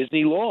Disney, and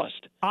Disney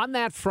lost. On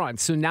that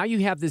front, so now you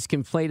have this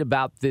complaint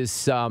about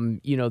this,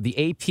 the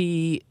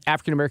AP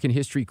African-American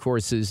history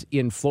courses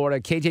in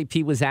Florida.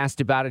 KJP was asked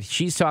about it.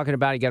 She's talking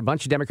about it. You got a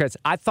bunch of Democrats.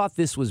 I thought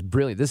this was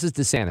brilliant. This is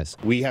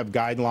DeSantis. We have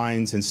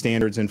guidelines and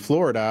standards in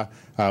Florida.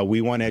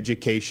 We want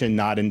education,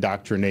 not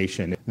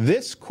indoctrination.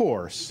 This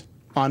course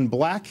on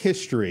Black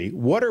history,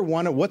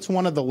 what's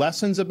one of the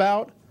lessons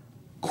about?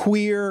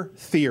 Queer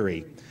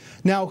theory.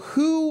 Now,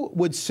 who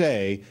would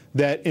say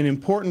that an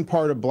important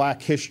part of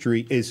Black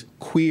history is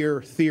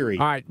queer theory?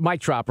 All right,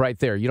 mic drop right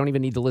there. You don't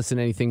even need to listen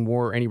to anything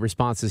more, any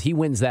responses. He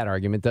wins that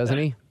argument, doesn't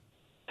he?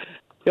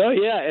 Oh,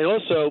 yeah, and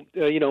also,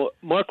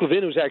 Mark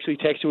Levin was actually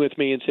texting with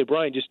me and said,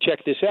 Brian, just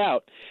check this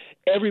out.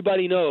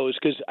 Everybody knows,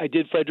 because I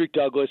did Frederick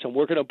Douglass, I'm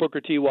working on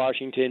Booker T.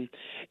 Washington,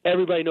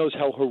 everybody knows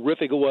how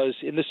horrific it was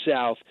in the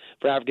South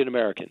for African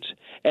Americans.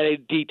 And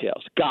it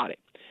details. Got it.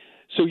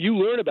 So you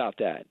learn about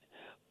that.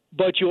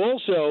 But you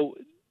also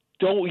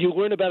you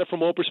learn about it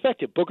from all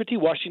perspective. Booker T.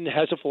 Washington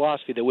has a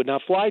philosophy that would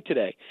not fly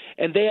today.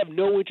 And they have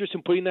no interest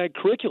in putting that in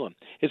curriculum.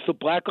 It's the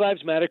Black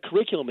Lives Matter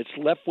curriculum. It's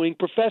left-wing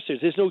professors.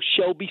 There's no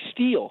Shelby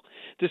Steele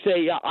to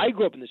say, yeah, I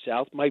grew up in the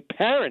South. My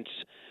parents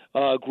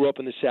grew up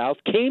in the South,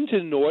 came to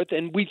the North,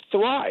 and we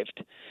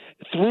thrived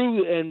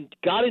through and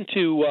got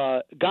into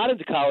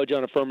college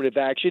on affirmative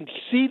action.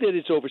 See that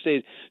it's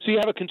overstated. So you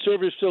have a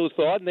conservative school of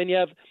thought, and then you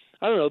have,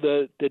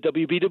 the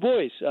W.B. Du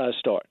Bois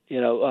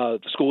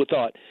school of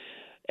thought.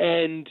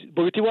 And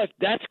Booker T. Washington,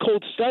 that's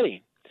called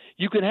studying.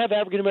 You can have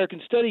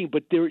African-American studying,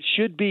 but there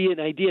should be an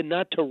idea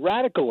not to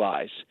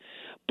radicalize,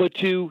 but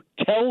to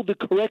tell the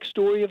correct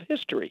story of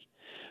history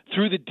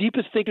through the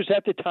deepest thinkers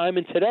at the time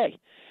and today.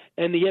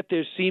 And yet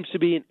there seems to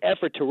be an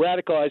effort to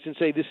radicalize and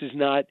say this is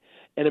not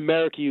an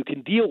America you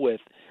can deal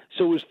with.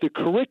 So it was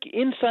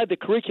inside the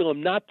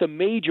curriculum, not the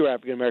major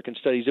African-American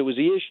studies, that was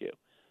the issue.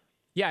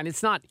 Yeah, and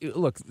it's not,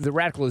 look, the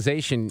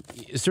radicalization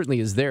certainly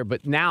is there,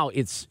 but now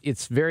it's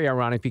very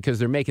ironic because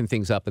they're making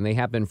things up, and they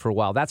have been for a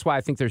while. That's why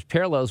I think there's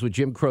parallels with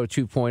Jim Crow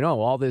 2.0,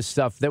 all this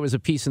stuff. There was a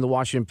piece in the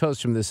Washington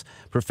Post from this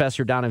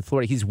professor down in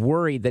Florida. He's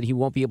worried that he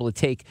won't be able to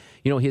take,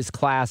 his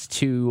class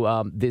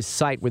to this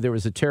site where there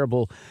was a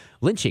terrible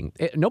lynching.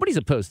 Nobody's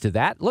opposed to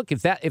that. Look,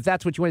 if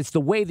that's what you want, it's the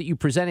way that you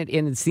present it,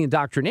 and it's the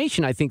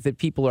indoctrination I think that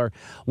people are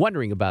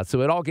wondering about.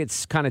 So it all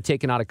gets kind of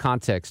taken out of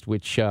context,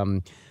 which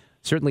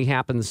certainly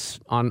happens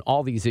on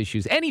all these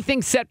issues.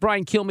 Anything set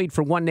Brian Kilmeade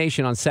for One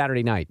Nation on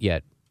Saturday night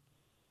yet?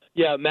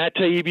 Yeah, Matt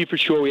Taibbi for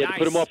sure. We had to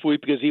put him off a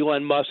week because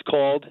Elon Musk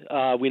called.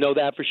 We know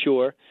that for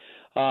sure.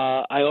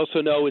 I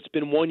also know it's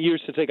been 1 year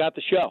since I got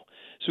the show.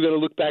 So we're going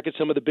to look back at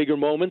some of the bigger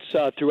moments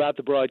throughout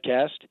the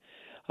broadcast.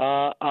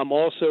 I'm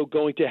also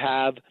going to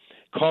have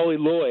Carly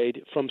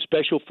Lloyd from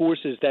Special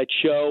Forces, that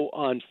show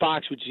on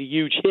Fox, which is a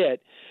huge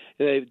hit.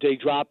 They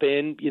drop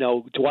in,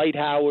 Dwight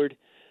Howard,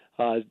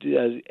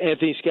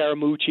 Anthony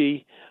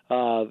Scaramucci,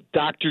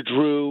 Dr.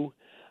 Drew.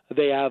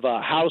 They have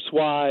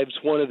Housewives,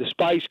 one of the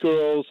Spice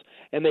Girls,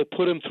 and they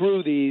put them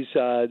through these.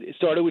 It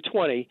started with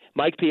 20,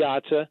 Mike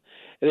Piazza,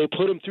 and they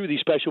put them through these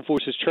Special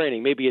Forces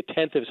training, maybe a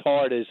tenth as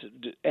hard as,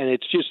 and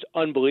it's just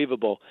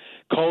unbelievable.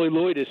 Carly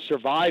Lloyd is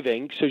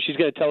surviving, so she's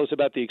going to tell us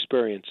about the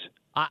experience.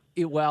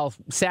 Well,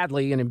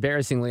 sadly and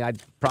embarrassingly, I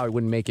probably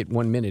wouldn't make it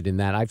 1 minute in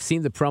that. I've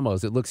seen the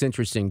promos. It looks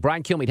interesting.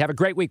 Brian Kilmeade, have a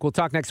great week. We'll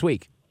talk next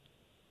week.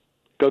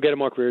 Go get him,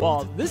 Mark Reardon.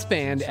 Well, this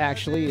band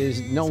actually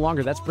is no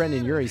longer. That's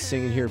Brendan Urie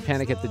singing here,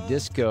 Panic at the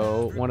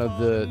Disco, one of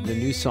the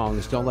new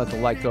songs, Don't Let the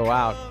Light Go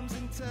Out.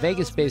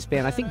 Vegas-based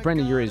band. I think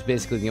Brendan Urie is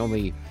basically the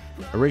only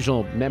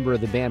original member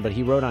of the band, but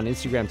he wrote on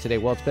Instagram today,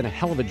 well, it's been a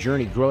hell of a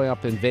journey growing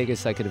up in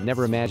Vegas. I could have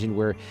never imagined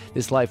where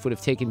this life would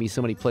have taken me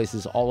so many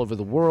places all over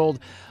the world,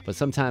 but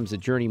sometimes a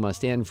journey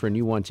must end for a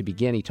new one to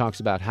begin. He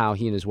talks about how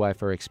he and his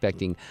wife are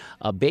expecting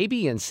a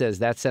baby and says,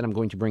 that said, I'm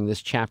going to bring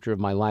this chapter of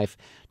my life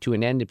to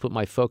an end and put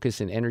my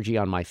focus and energy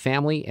on my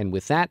family, and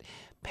with that,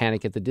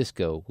 Panic at the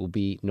Disco will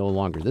be no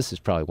longer. This is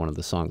probably one of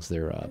the songs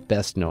they're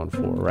best known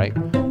for, right?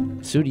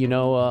 Sue, do you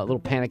know a little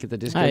Panic at the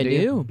Disco? I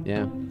do.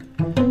 Yeah.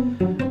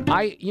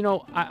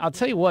 I'll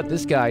tell you what,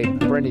 this guy,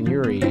 Brendan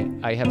Urie,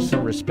 I have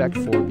some respect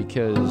for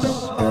because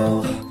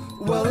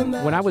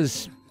when I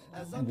was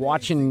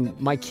watching,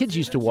 my kids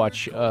used to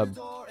watch,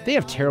 they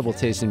have terrible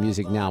taste in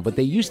music now, but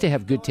they used to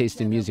have good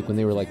taste in music when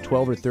they were like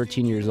 12 or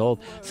 13 years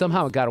old.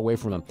 Somehow it got away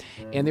from them.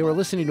 And they were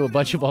listening to a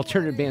bunch of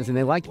alternative bands, and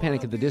they liked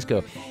Panic at the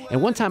Disco.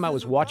 And one time I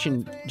was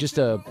watching just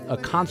a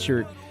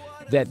concert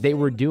that they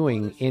were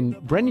doing, and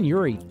Brendan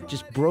Urie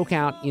just broke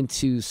out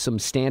into some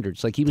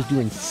standards. Like he was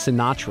doing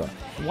Sinatra.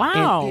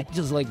 Wow. And it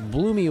just like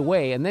blew me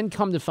away. And then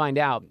come to find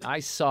out,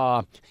 I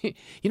saw,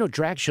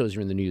 drag shows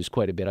are in the news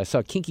quite a bit. I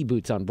saw Kinky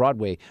Boots on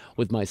Broadway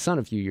with my son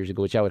a few years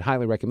ago, which I would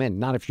highly recommend.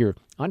 Not if you're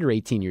under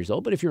 18 years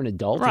old, but if you're an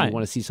adult and you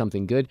want to see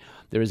something good,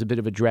 there is a bit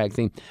of a drag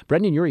thing.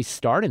 Brendan Urie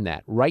starred in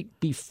that right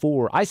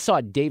before. I saw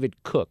David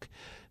Cook,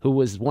 who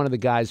was one of the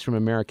guys from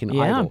American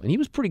Idol, and he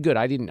was pretty good.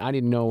 I didn't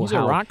know He's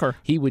how a rocker.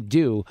 He would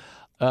do.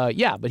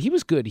 But he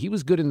was good. He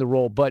was good in the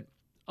role. But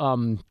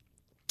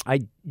I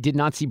did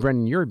not see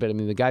Brendan Urie, but I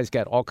mean, the guy's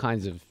got all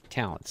kinds of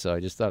talent. So I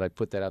just thought I'd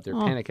put that out there.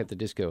 Panic at the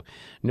Disco,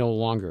 no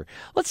longer.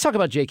 Let's talk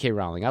about J.K.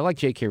 Rowling. I like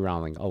J.K.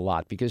 Rowling a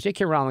lot because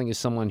J.K. Rowling is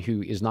someone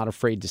who is not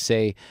afraid to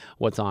say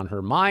what's on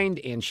her mind,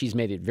 and she's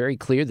made it very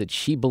clear that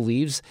she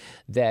believes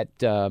that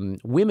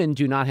women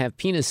do not have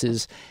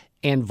penises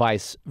and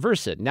vice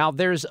versa. Now,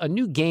 there's a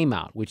new game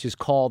out, which is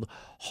called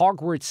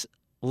Hogwarts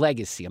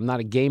Legacy. I'm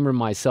not a gamer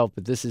myself,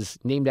 but this is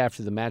named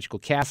after the magical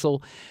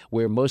castle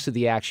where most of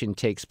the action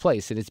takes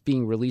place, and it's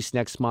being released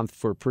next month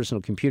for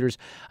personal computers.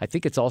 I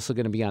think it's also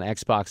going to be on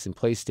Xbox and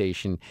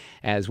PlayStation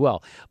as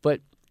well.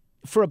 But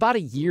for about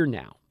a year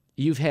now,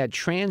 you've had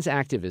trans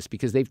activists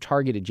because they've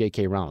targeted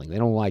J.K. Rowling. They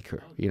don't like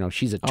her.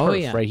 She's a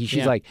TERF, right?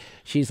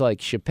 She's like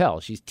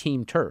Chappelle. She's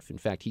Team TERF. In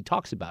fact, he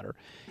talks about her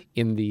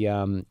in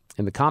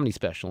the comedy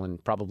special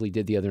and probably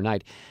did the other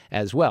night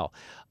as well.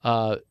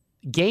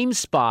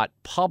 GameSpot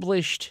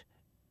published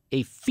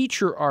a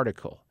feature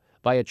article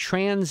by a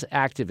trans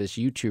activist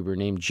YouTuber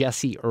named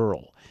Jesse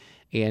Earl,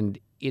 and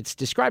it's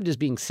described as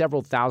being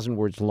several thousand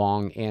words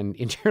long and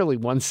entirely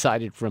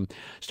one-sided from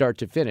start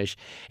to finish.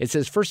 It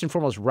says, first and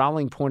foremost,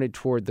 Rowling pointed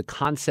toward the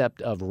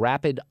concept of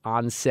rapid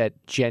onset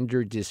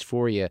gender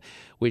dysphoria,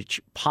 which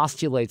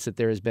postulates that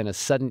there has been a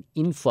sudden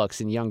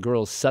influx in young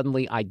girls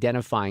suddenly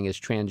identifying as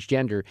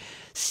transgender,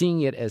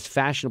 seeing it as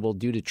fashionable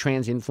due to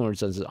trans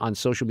influences on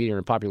social media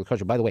and popular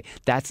culture. By the way,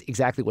 that's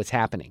exactly what's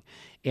happening.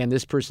 And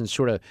this person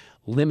sort of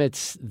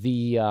limits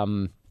the,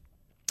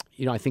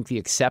 I think the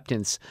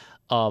acceptance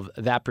of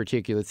that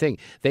particular thing.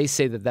 They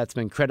say that that's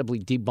been incredibly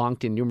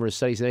debunked in numerous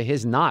studies. It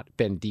has not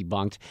been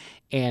debunked.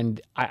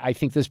 And I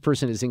think this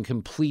person is in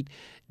complete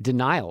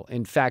denial.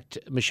 In fact,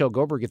 Michelle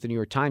Goldberg at the New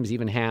York Times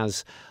even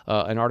has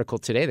an article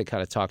today that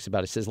kind of talks about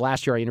it. It says,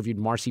 last year I interviewed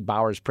Marcy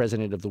Bowers,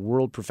 president of the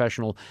World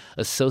Professional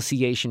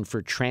Association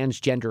for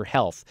Transgender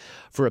Health,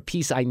 for a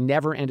piece I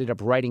never ended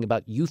up writing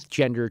about youth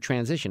gender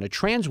transition. A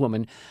trans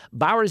woman,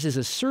 Bowers is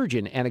a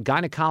surgeon and a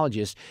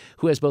gynecologist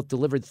who has both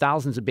delivered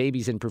thousands of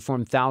babies and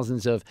performed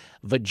thousands of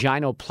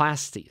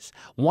vaginoplasties.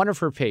 One of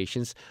her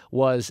patients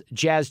was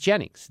Jazz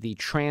Jennings, the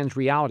trans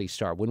reality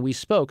star. When we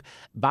spoke,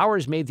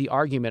 Bowers made the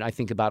argument I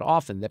think about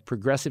often that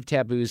progressive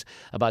taboos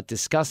about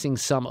discussing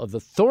some of the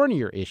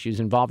thornier issues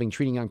involving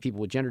treating young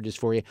people with gender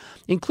dysphoria,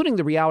 including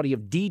the reality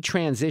of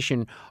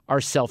detransition,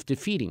 are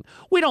self-defeating.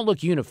 We don't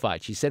look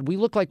unified, she said. We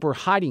look like we're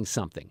hiding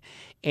something.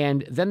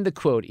 And then the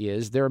quote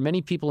is, there are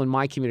many people in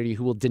my community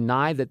who will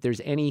deny that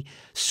there's any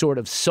sort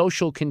of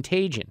social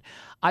contagion.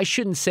 I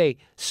shouldn't say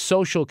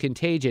social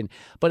contagion,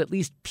 but at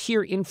least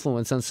peer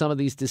influence on some of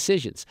these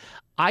decisions.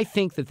 I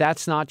think that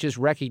that's not just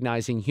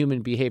recognizing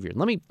human behavior.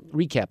 Let me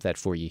recap that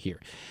for you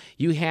here.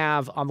 You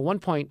have, on the one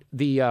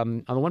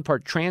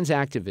part, trans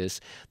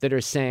activists that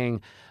are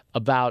saying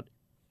about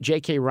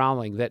J.K.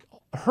 Rowling that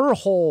her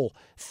whole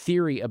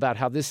theory about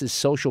how this is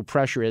social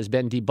pressure has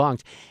been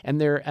debunked.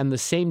 And the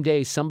same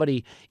day,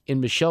 somebody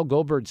in Michelle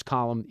Goldberg's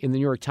column in the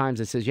New York Times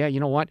that says, yeah, you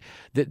know what?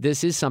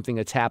 This is something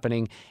that's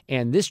happening.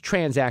 And this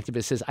trans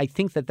activist says, I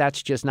think that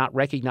that's just not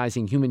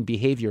recognizing human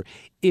behavior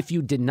if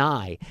you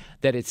deny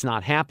that it's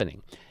not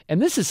happening.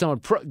 And this is someone,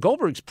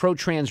 Goldberg's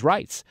pro-trans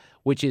rights,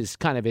 which is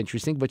kind of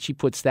interesting, but she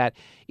puts that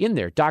in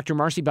there. Dr.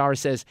 Marcy Bauer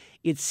says,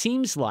 it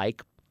seems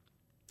like,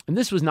 and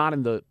this was not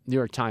in the New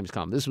York Times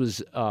column. This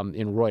was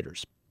in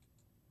Reuters.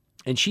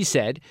 And she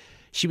said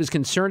she was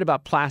concerned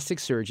about plastic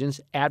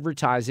surgeons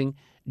advertising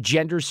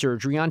gender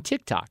surgery on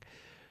TikTok.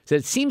 So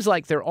it seems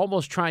like they're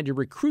almost trying to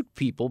recruit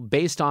people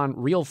based on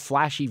real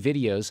flashy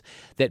videos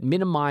that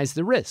minimize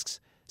the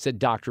risks, said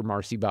Dr.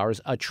 Marcy Bowers,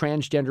 a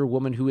transgender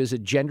woman who is a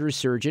gender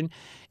surgeon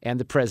and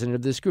the president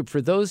of this group.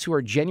 For those who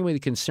are genuinely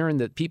concerned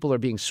that people are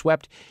being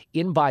swept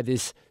in by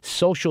this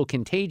social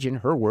contagion,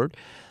 her word,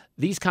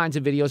 these kinds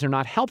of videos are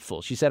not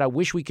helpful. She said, I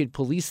wish we could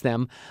police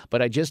them,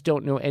 but I just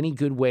don't know any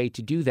good way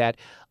to do that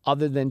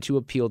other than to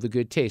appeal to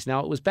good taste.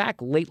 Now, it was back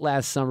late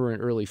last summer and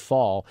early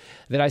fall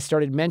that I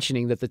started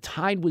mentioning that the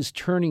tide was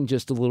turning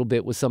just a little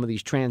bit with some of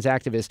these trans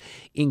activists,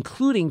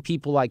 including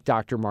people like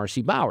Dr.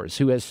 Marcy Bowers,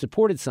 who has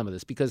supported some of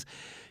this because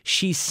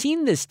she's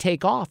seen this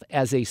take off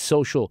as a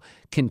social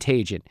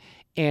contagion.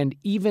 And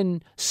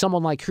even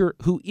someone like her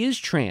who is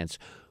trans,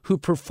 who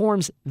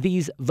performs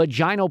these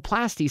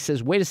vaginoplasties,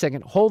 says, wait a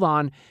second, hold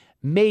on,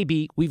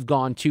 maybe we've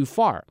gone too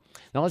far.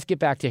 Now let's get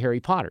back to Harry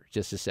Potter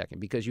just a second,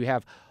 because you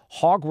have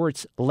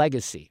Hogwarts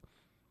Legacy.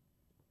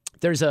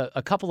 There's a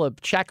couple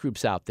of chat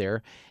groups out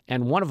there,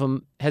 and one of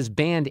them has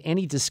banned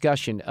any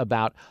discussion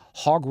about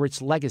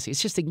Hogwarts Legacy.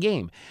 It's just a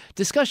game.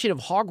 Discussion of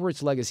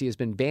Hogwarts Legacy has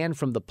been banned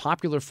from the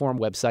popular forum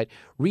website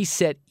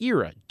Reset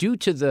Era due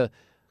to the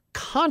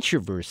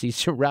controversy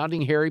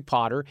surrounding Harry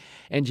Potter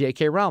and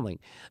J.K. Rowling.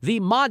 The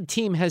mod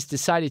team has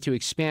decided to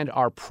expand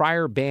our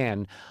prior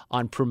ban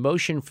on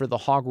promotion for the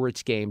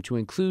Hogwarts game to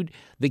include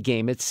the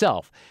game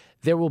itself.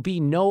 There will be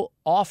no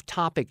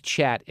off-topic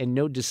chat and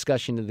no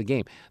discussion of the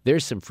game.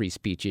 There's some free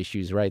speech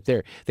issues right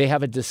there. They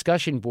have a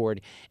discussion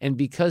board, and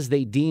because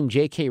they deem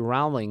J.K.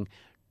 Rowling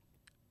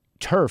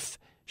turf,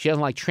 she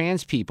doesn't like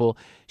trans people,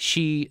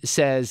 she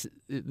says,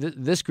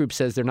 this group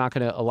says they're not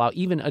going to allow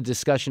even a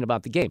discussion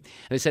about the game.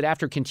 And they said,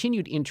 after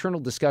continued internal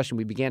discussion,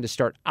 we began to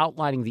start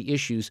outlining the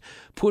issues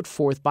put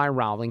forth by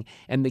Rowling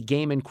and the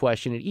game in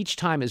question. And each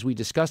time as we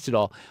discussed it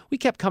all, we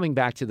kept coming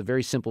back to the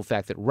very simple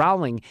fact that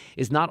Rowling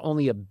is not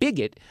only a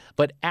bigot,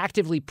 but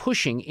actively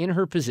pushing in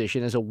her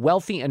position as a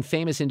wealthy and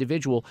famous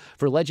individual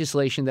for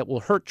legislation that will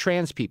hurt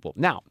trans people.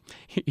 Now,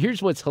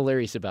 here's what's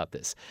hilarious about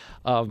this.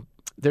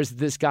 There's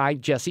this guy,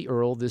 Jesse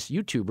Earl, this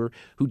YouTuber,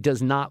 who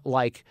does not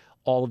like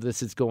all of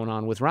this that's going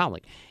on with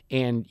Rowling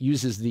and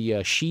uses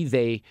the she,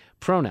 they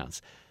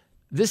pronouns.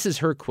 This is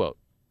her quote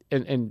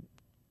and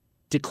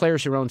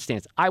declares her own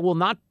stance. I will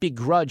not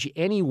begrudge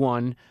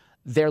anyone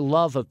their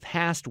love of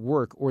past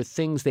work or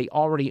things they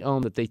already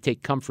own that they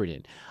take comfort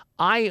in.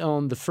 I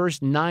own the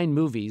first 9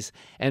 movies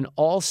and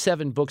all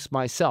 7 books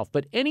myself,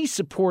 but any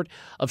support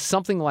of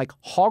something like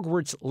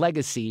Hogwarts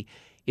Legacy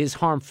is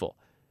harmful.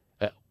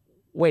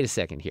 Wait a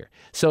second here.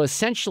 So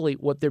essentially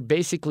what they're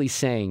basically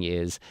saying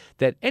is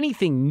that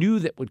anything new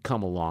that would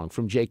come along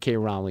from J.K.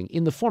 Rowling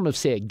in the form of,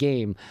 say, a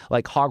game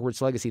like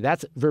Hogwarts Legacy,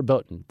 that's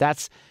verboten.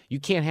 You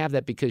can't have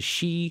that because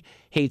she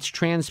hates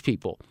trans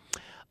people.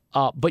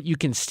 But you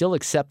can still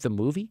accept the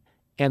movie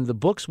and the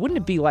books. Wouldn't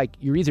it be like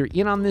you're either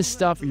in on this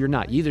stuff or you're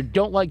not? You either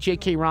don't like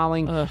J.K.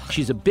 Rowling,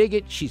 she's a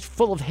bigot, she's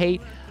full of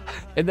hate,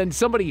 and then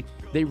somebody,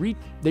 they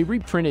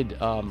reprinted,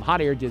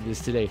 Hot Air did this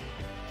today,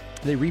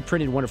 they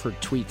reprinted one of her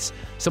tweets.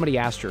 Somebody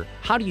asked her,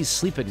 how do you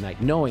sleep at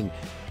night knowing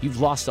you've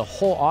lost a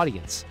whole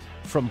audience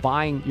from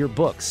buying your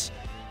books?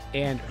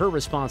 And her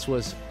response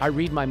was, I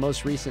read my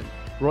most recent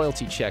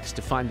royalty checks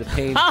to find the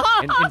pain,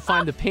 and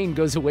find the pain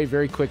goes away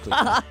very quickly.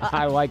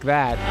 I like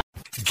that.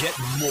 Get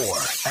more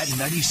at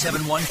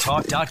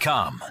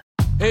 971talk.com.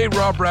 Hey,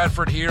 Rob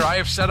Bradford here. I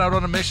have set out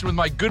on a mission with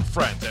my good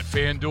friends at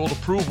FanDuel to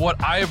prove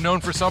what I have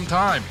known for some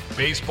time.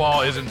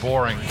 Baseball isn't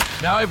boring.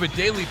 Now I have a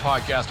daily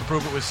podcast to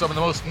prove it with some of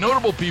the most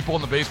notable people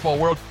in the baseball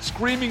world,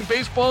 screaming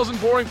baseball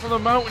isn't boring from the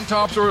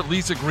mountaintops, or at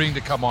least agreeing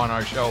to come on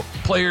our show.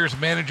 Players,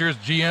 managers,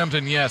 GMs,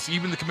 and yes,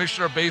 even the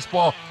commissioner of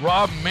baseball,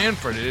 Rob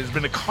Manfred. It has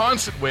been a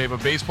constant wave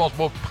of baseball's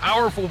most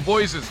powerful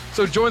voices.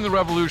 So join the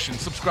revolution.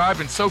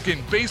 Subscribe and soak in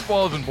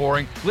Baseball Isn't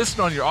Boring.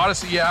 Listen on your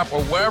Odyssey app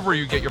or wherever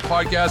you get your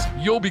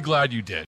podcasts. You'll be glad you did.